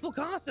a beautiful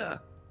car, sir.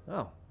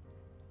 Oh.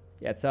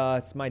 Yeah,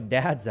 it's my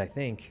dad's, I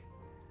think.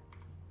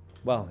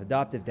 Well,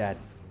 adoptive dad.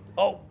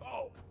 Oh!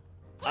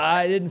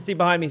 I didn't see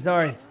behind me,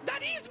 sorry.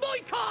 That is my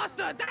car,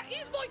 sir! That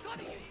is my car!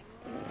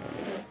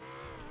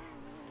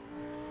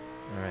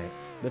 Alright.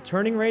 The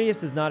turning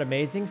radius is not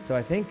amazing, so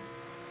I think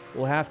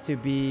we'll have to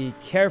be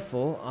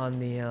careful on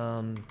the,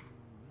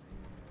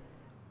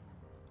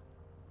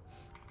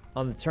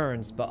 on the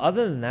turns. But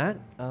other than that,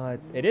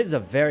 it is a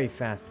very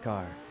fast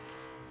car.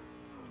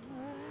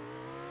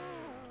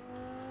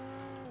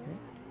 Okay.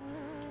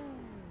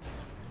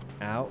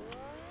 Ow.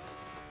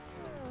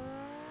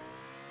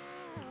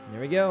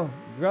 There we go.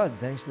 Grud,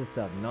 thanks for the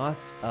sub.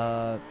 NOS.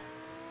 I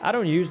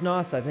don't use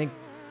NOS. I think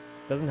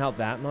it doesn't help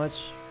that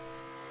much.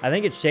 I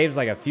think it shaves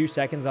like a few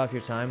seconds off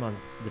your time on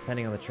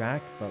depending on the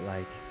track, but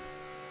like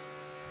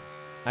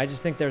I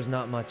just think there's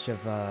not much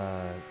of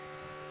a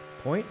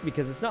point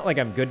because it's not like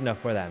I'm good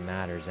enough where that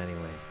matters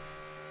anyway.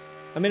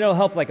 I mean, it'll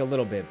help like a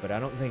little bit, but I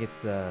don't think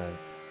it's I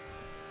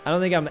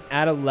don't think I'm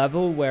at a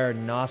level where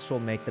NOS will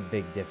make the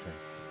big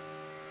difference.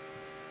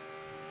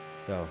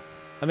 So,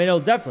 I mean, it'll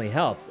definitely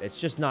help. It's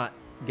just not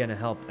gonna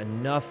help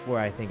enough where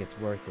I think it's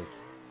worth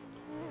it.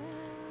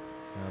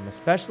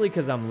 Especially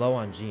because I'm low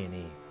on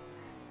G&E.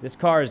 This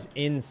car is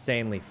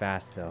insanely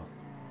fast, though.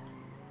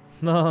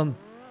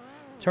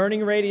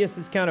 Turning radius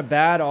is kind of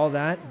bad, all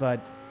that,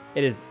 but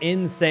it is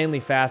insanely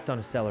fast on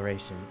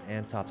acceleration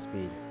and top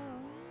speed.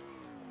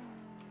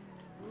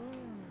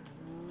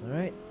 All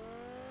right.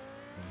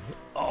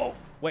 Oh,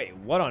 wait,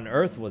 what on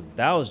earth was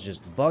that? Was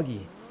just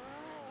buggy.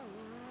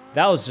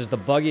 That was just the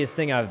buggiest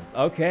thing I've...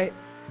 Okay.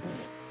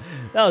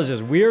 That was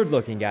just weird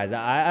looking, guys.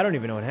 I don't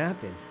even know what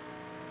happened.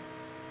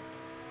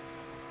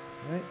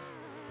 All right.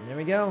 There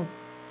we go.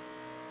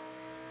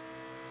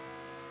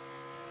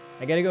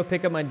 I gotta go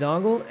pick up my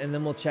dongle, and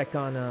then we'll check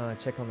on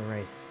the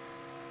race.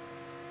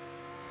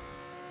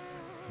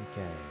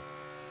 Okay.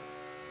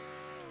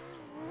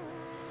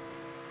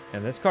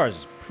 And this car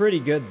is pretty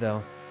good,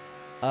 though.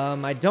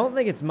 I don't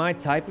think it's my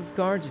type of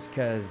car, just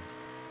because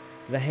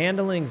the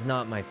handling's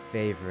not my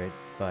favorite,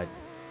 but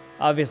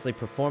obviously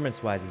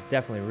performance-wise, it's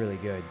definitely really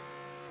good.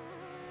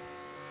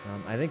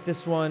 I think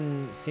this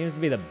one seems to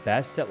be the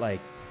best at, like,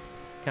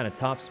 kind of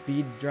top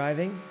speed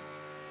driving.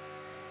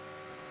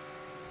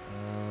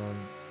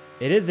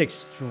 It is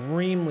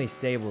extremely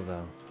stable,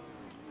 though.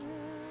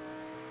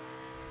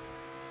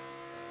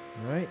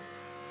 All right.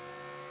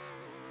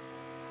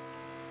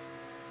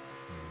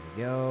 There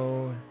we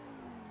go.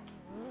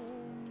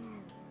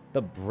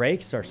 The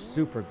brakes are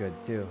super good,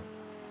 too.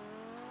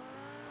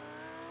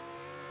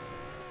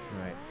 All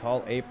right,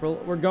 call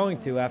April. We're going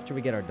to after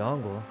we get our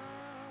dongle.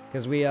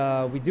 Because we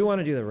do want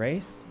to do the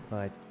race,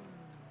 but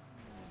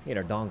get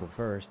our dongle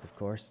first, of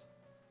course.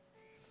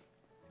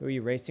 Who are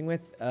you racing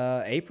with?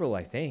 April,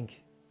 I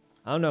think.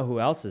 I don't know who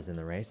else is in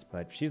the race,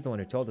 but she's the one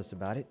who told us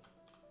about it.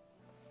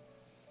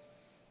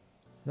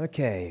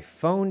 Okay,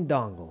 phone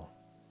dongle.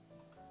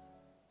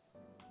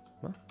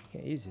 Well,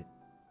 can't use it.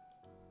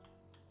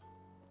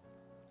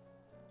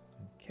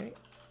 Okay.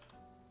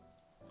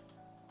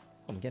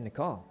 I'm getting a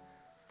call.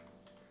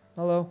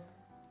 Hello.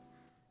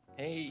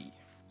 Hey,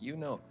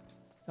 Yuno.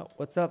 Oh,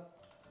 what's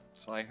up?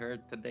 So I heard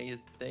today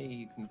is the day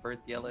you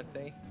convert the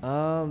LFA?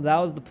 That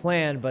was the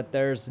plan, but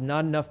there's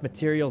not enough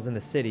materials in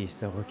the city,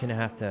 so we're gonna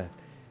have to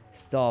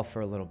stall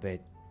for a little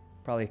bit.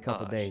 Probably a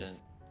couple days.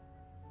 Shit.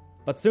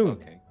 But soon.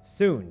 Okay.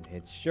 Soon.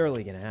 It's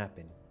surely gonna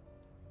happen.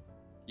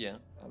 Yeah,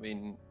 I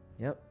mean...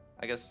 Yep.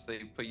 I guess they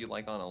put you,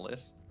 like, on a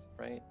list,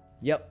 right?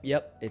 Yep.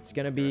 It's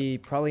gonna be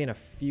probably in a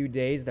few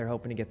days. They're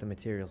hoping to get the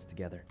materials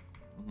together.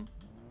 Mm-hmm.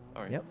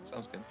 All right, yep.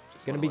 Sounds good.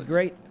 It's gonna be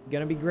great.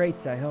 Gonna be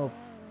great, I hope.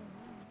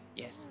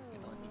 Yes,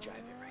 you're gonna let me drive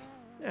it, right?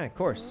 Yeah, of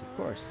course.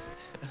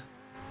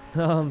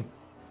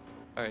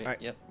 All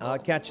right, yep. I'll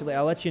catch you later.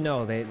 I'll let you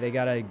know. They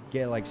gotta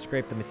get, like,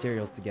 scrape the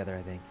materials together,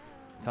 I think.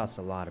 Costs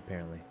a lot,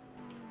 apparently.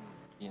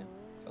 Yeah,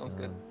 sounds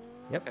good.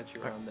 Yep. Catch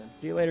you around then.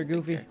 See you later,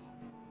 Goofy.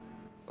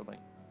 Bye-bye.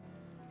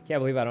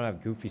 Can't believe I don't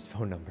have Goofy's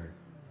phone number.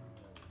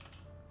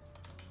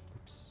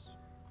 Oops.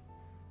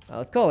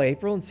 Let's call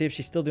April and see if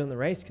she's still doing the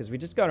race, because we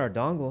just got our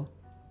dongle.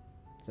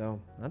 So,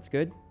 that's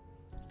good.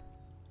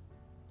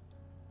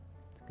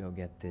 Let's go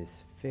get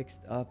this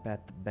fixed up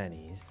at the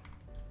Benny's.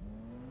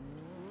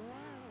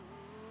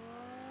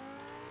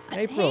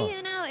 April.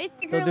 Hey, it's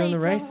still girl doing the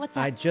April. race? What's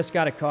up? I just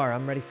got a car.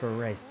 I'm ready for a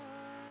race.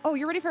 Oh,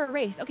 you're ready for a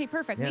race? Okay,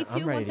 perfect. Yeah, Me too.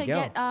 I'm ready Once to I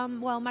go.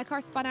 get well, my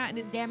car spun out and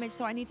is damaged,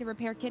 so I need to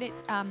repair kit it.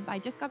 I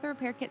just got the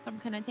repair kit, so I'm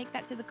gonna take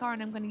that to the car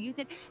and I'm gonna use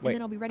it, and Wait,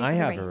 then I'll be ready for I the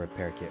have race. a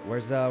repair kit.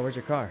 Where's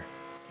your car?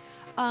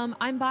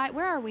 I'm by.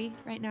 Where are we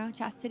right now?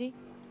 Chastity.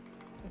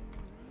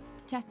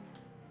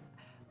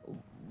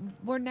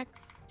 We're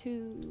next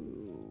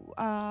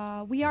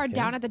to. We are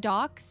down at the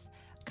docks,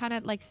 kind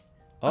of like.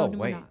 Oh, no,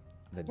 wait. we're not.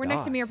 We're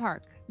next to Mirror docks.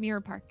 Park.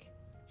 Mirror Park.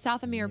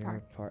 South of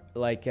Mirror Park.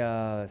 Like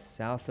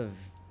south of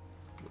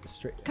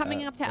street.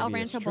 Coming up to El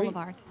Rancho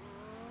Boulevard.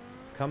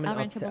 Coming El up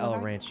Rancho to El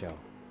Boulevard? Rancho.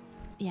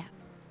 Yeah.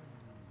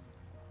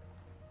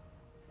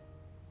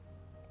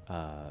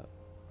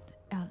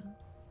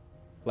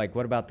 Like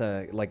what about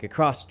like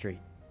across street?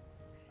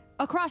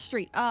 Across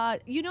street.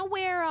 You know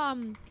where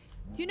do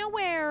you know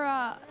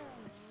where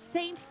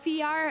Saint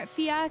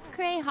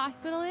Fiacre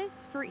Hospital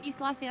is for East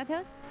Los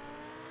Santos?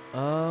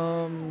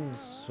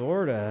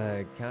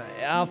 Sorta.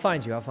 I'll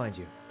find you.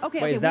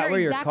 Okay. Wait, is that we're where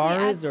your exactly car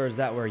at- is, or is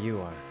that where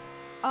you are?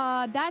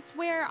 That's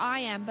where I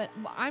am, but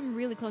I'm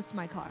really close to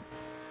my car.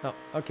 Oh,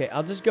 okay.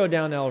 I'll just go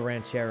down El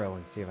Ranchero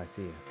and see if I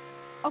see you.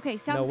 Okay,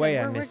 sounds No good. way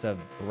I miss a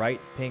bright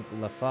pink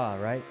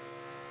Lafa, right?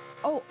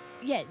 Oh,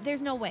 yeah,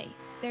 there's no way.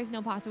 There's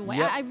no possible way.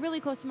 Yep. I'm really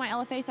close to my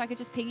LFA, so I could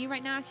just ping you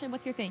right now, actually.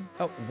 What's your thing?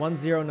 Oh,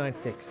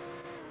 1096.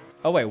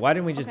 Oh, wait, why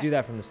didn't we just Okay. do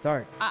that from the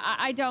start?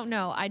 I don't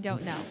know. I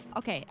don't know.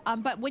 Okay,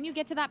 but when you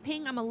get to that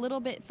ping, I'm a little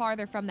bit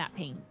farther from that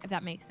ping, if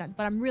that makes sense.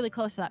 But I'm really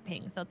close to that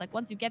ping, so it's like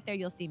once you get there,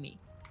 you'll see me.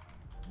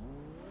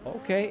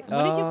 Okay.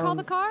 What did you call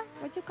the car?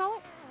 What'd you call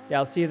it? Yeah,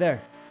 I'll see you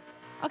there.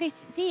 Okay,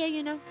 see ya,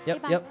 you know. Yep,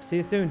 Okay, bye. yep. See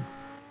you soon.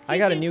 See I you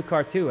got a soon. new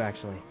car too,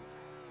 actually.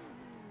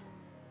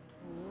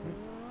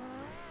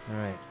 All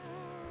right.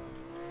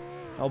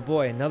 Oh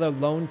boy, another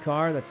loan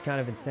car. That's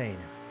kind of insane.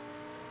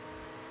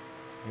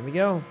 Here we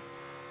go.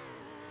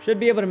 Should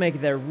be able to make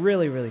it there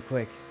really, really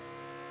quick.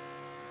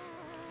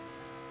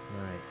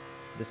 All right.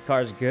 This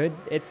car's good.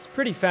 It's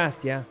pretty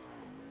fast, yeah.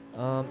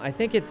 I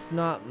think it's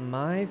not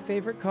my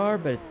favorite car,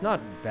 but it's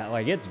not bad.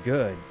 Like, it's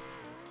good.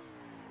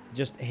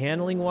 Just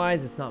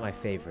handling-wise, it's not my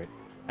favorite.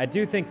 I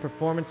do think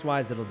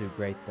performance-wise, it'll do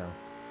great, though.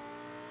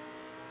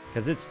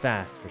 Because it's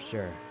fast, for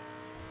sure.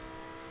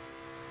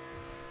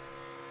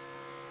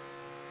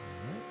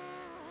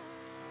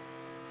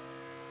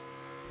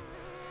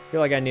 I feel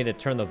like I need to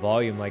turn the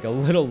volume, like, a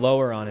little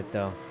lower on it,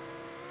 though.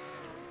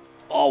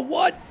 Oh,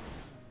 what?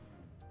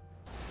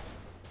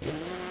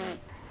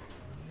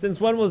 Since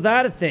when was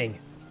that a thing?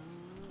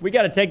 We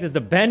gotta take this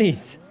to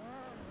Benny's.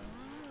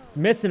 It's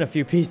missing a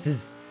few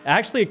pieces.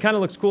 Actually, it kind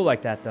of looks cool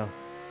like that, though.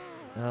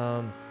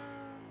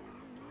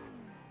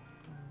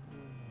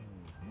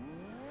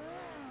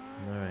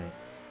 Alright.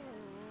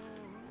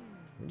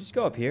 We just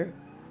go up here.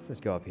 Let's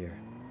just go up here.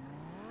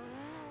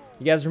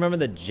 You guys remember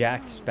the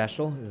Jack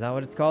special? Is that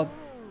what it's called?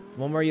 The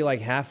one where you,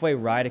 like, halfway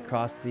ride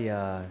across the,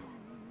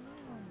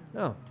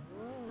 No.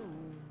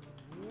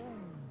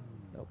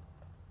 Nope.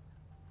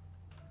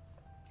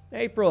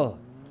 April.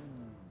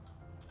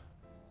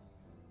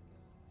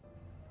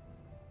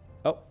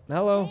 Oh,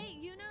 hello. Hey,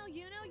 Yuno.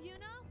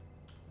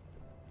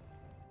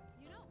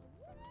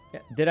 Yeah,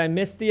 did I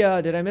miss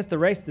the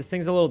race? This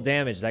thing's a little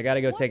damaged. I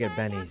gotta go take it to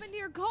Benny's. What happened to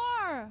your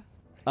car?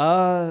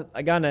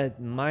 I got in a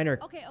minor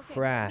Okay.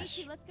 crash.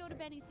 Mickey, let's go to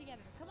Benny's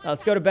together. Come on,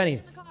 Let's go to Chastity,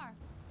 Benny's.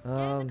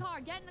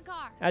 Get in the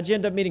car. How'd you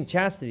end up meeting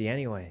Chastity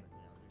anyway?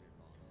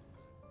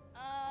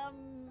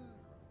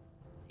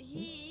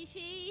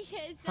 She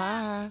is.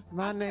 Hi,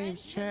 my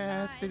name's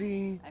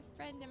Chastity. A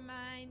friend of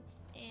mine.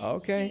 And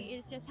Okay. She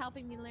is just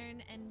helping me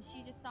learn, and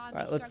she just saw me All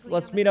right, struggling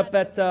let's on the meet up side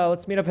of at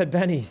let's meet up at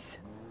Benny's.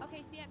 the-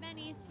 Okay, see you at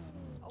Benny's.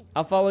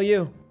 I'll follow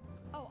you.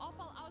 Oh,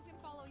 I was gonna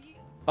follow you.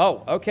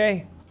 Oh,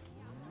 okay.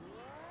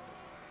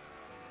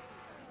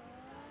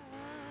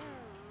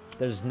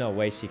 There's no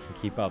way she can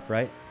keep up,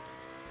 right?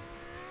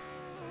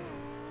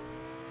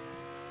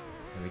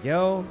 Here we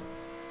go.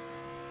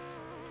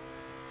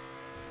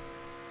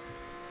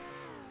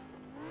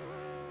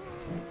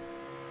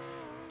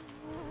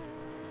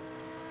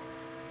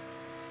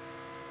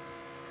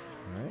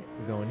 All right,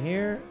 we're going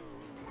here.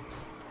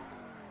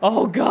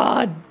 Oh,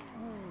 God.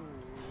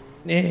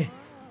 Eh.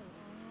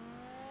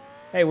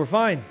 Hey, we're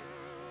fine.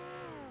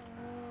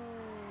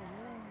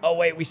 Oh,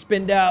 wait, we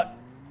spinned out.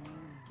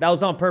 That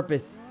was on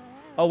purpose.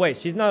 Oh, wait,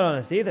 she's not on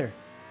us either.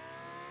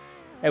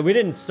 Hey, we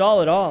didn't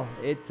stall at all.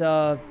 It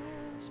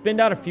spinned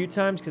out a few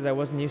times because I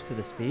wasn't used to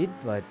the speed,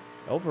 but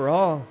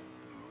overall.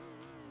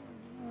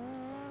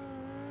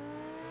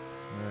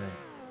 All right.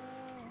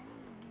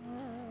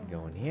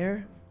 Going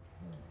here.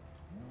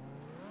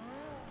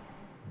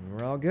 And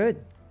we're all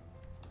good.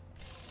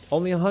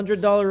 Only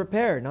 $100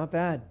 repair, not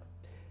bad.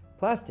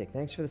 Plastic,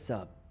 thanks for the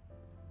sub.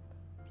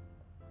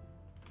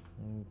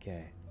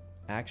 Okay.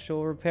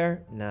 Actual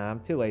repair? Nah, I'm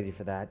too lazy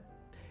for that.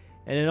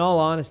 And in all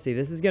honesty,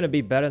 this is going to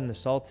be better than the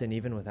Sultan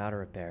even without a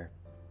repair.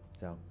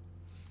 So,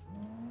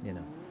 you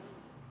know.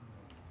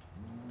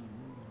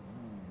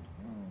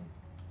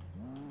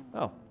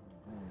 Oh,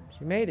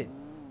 she made it.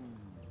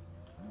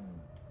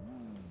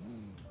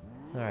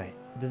 All right.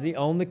 Does he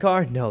own the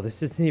car? No,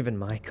 this isn't even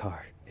my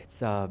car.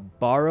 It's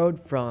borrowed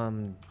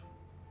from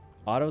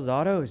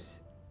Autos.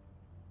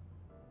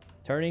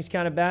 Turning's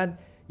kind of bad.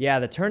 Yeah,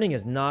 the turning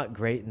is not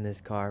great in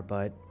this car,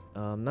 but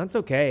that's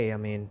okay. I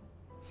mean,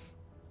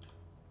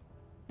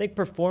 I think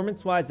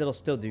performance-wise, it'll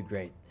still do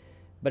great.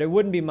 But it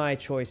wouldn't be my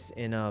choice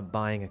in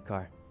buying a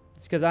car.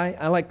 It's because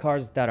I like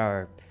cars that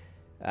are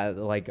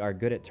are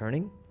good at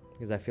turning,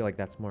 because I feel like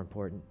that's more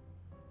important.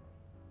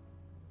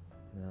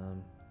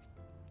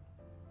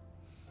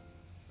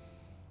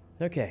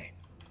 Okay.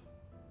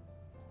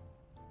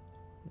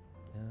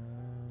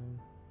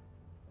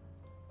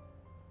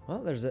 Well,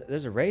 there's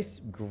a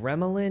race,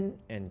 Gremlin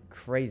and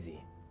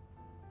Crazy.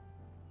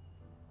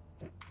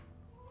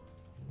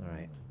 All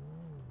right.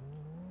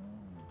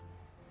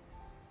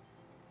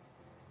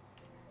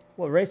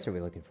 What race are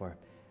we looking for?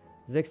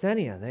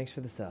 Zixenia, thanks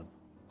for the sub.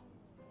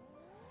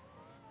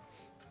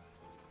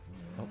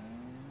 Oh.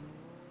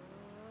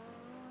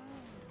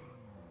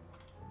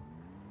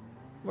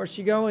 Where's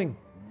she going?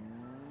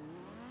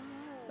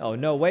 Oh,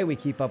 no way we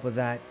keep up with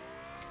that.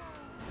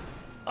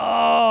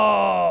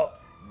 Oh!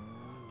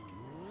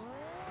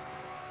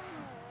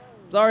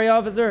 Sorry,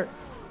 officer.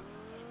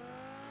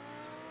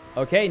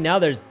 Okay, now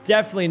there's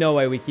definitely no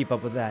way we keep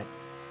up with that.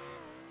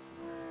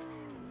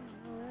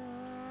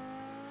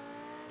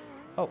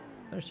 Oh,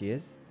 there she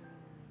is.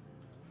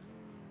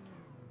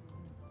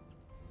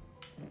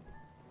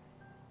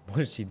 What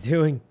is she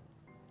doing?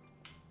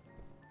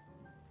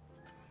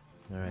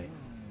 All right.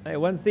 Hey,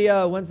 when's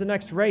the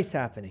next race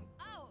happening?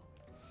 Oh,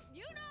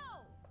 Yuno.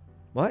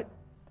 What?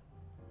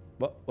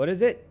 What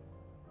is it?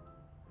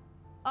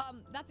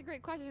 That's a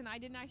great question. I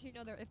didn't actually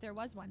know if there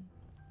was one.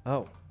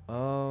 Oh,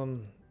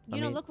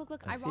 You know,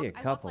 look. I see a I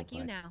walk couple, like you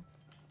but- now.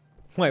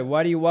 Wait,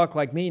 why do you walk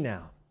like me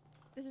now?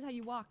 This is how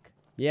you walk.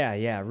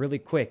 Yeah, really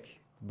quick,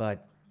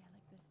 but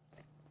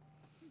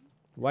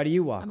why do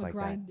you walk like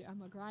that?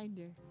 I'm a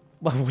grinder.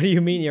 What do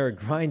you mean you're a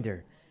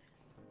grinder?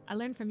 I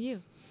learned from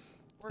you.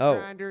 We're Oh.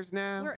 grinders now.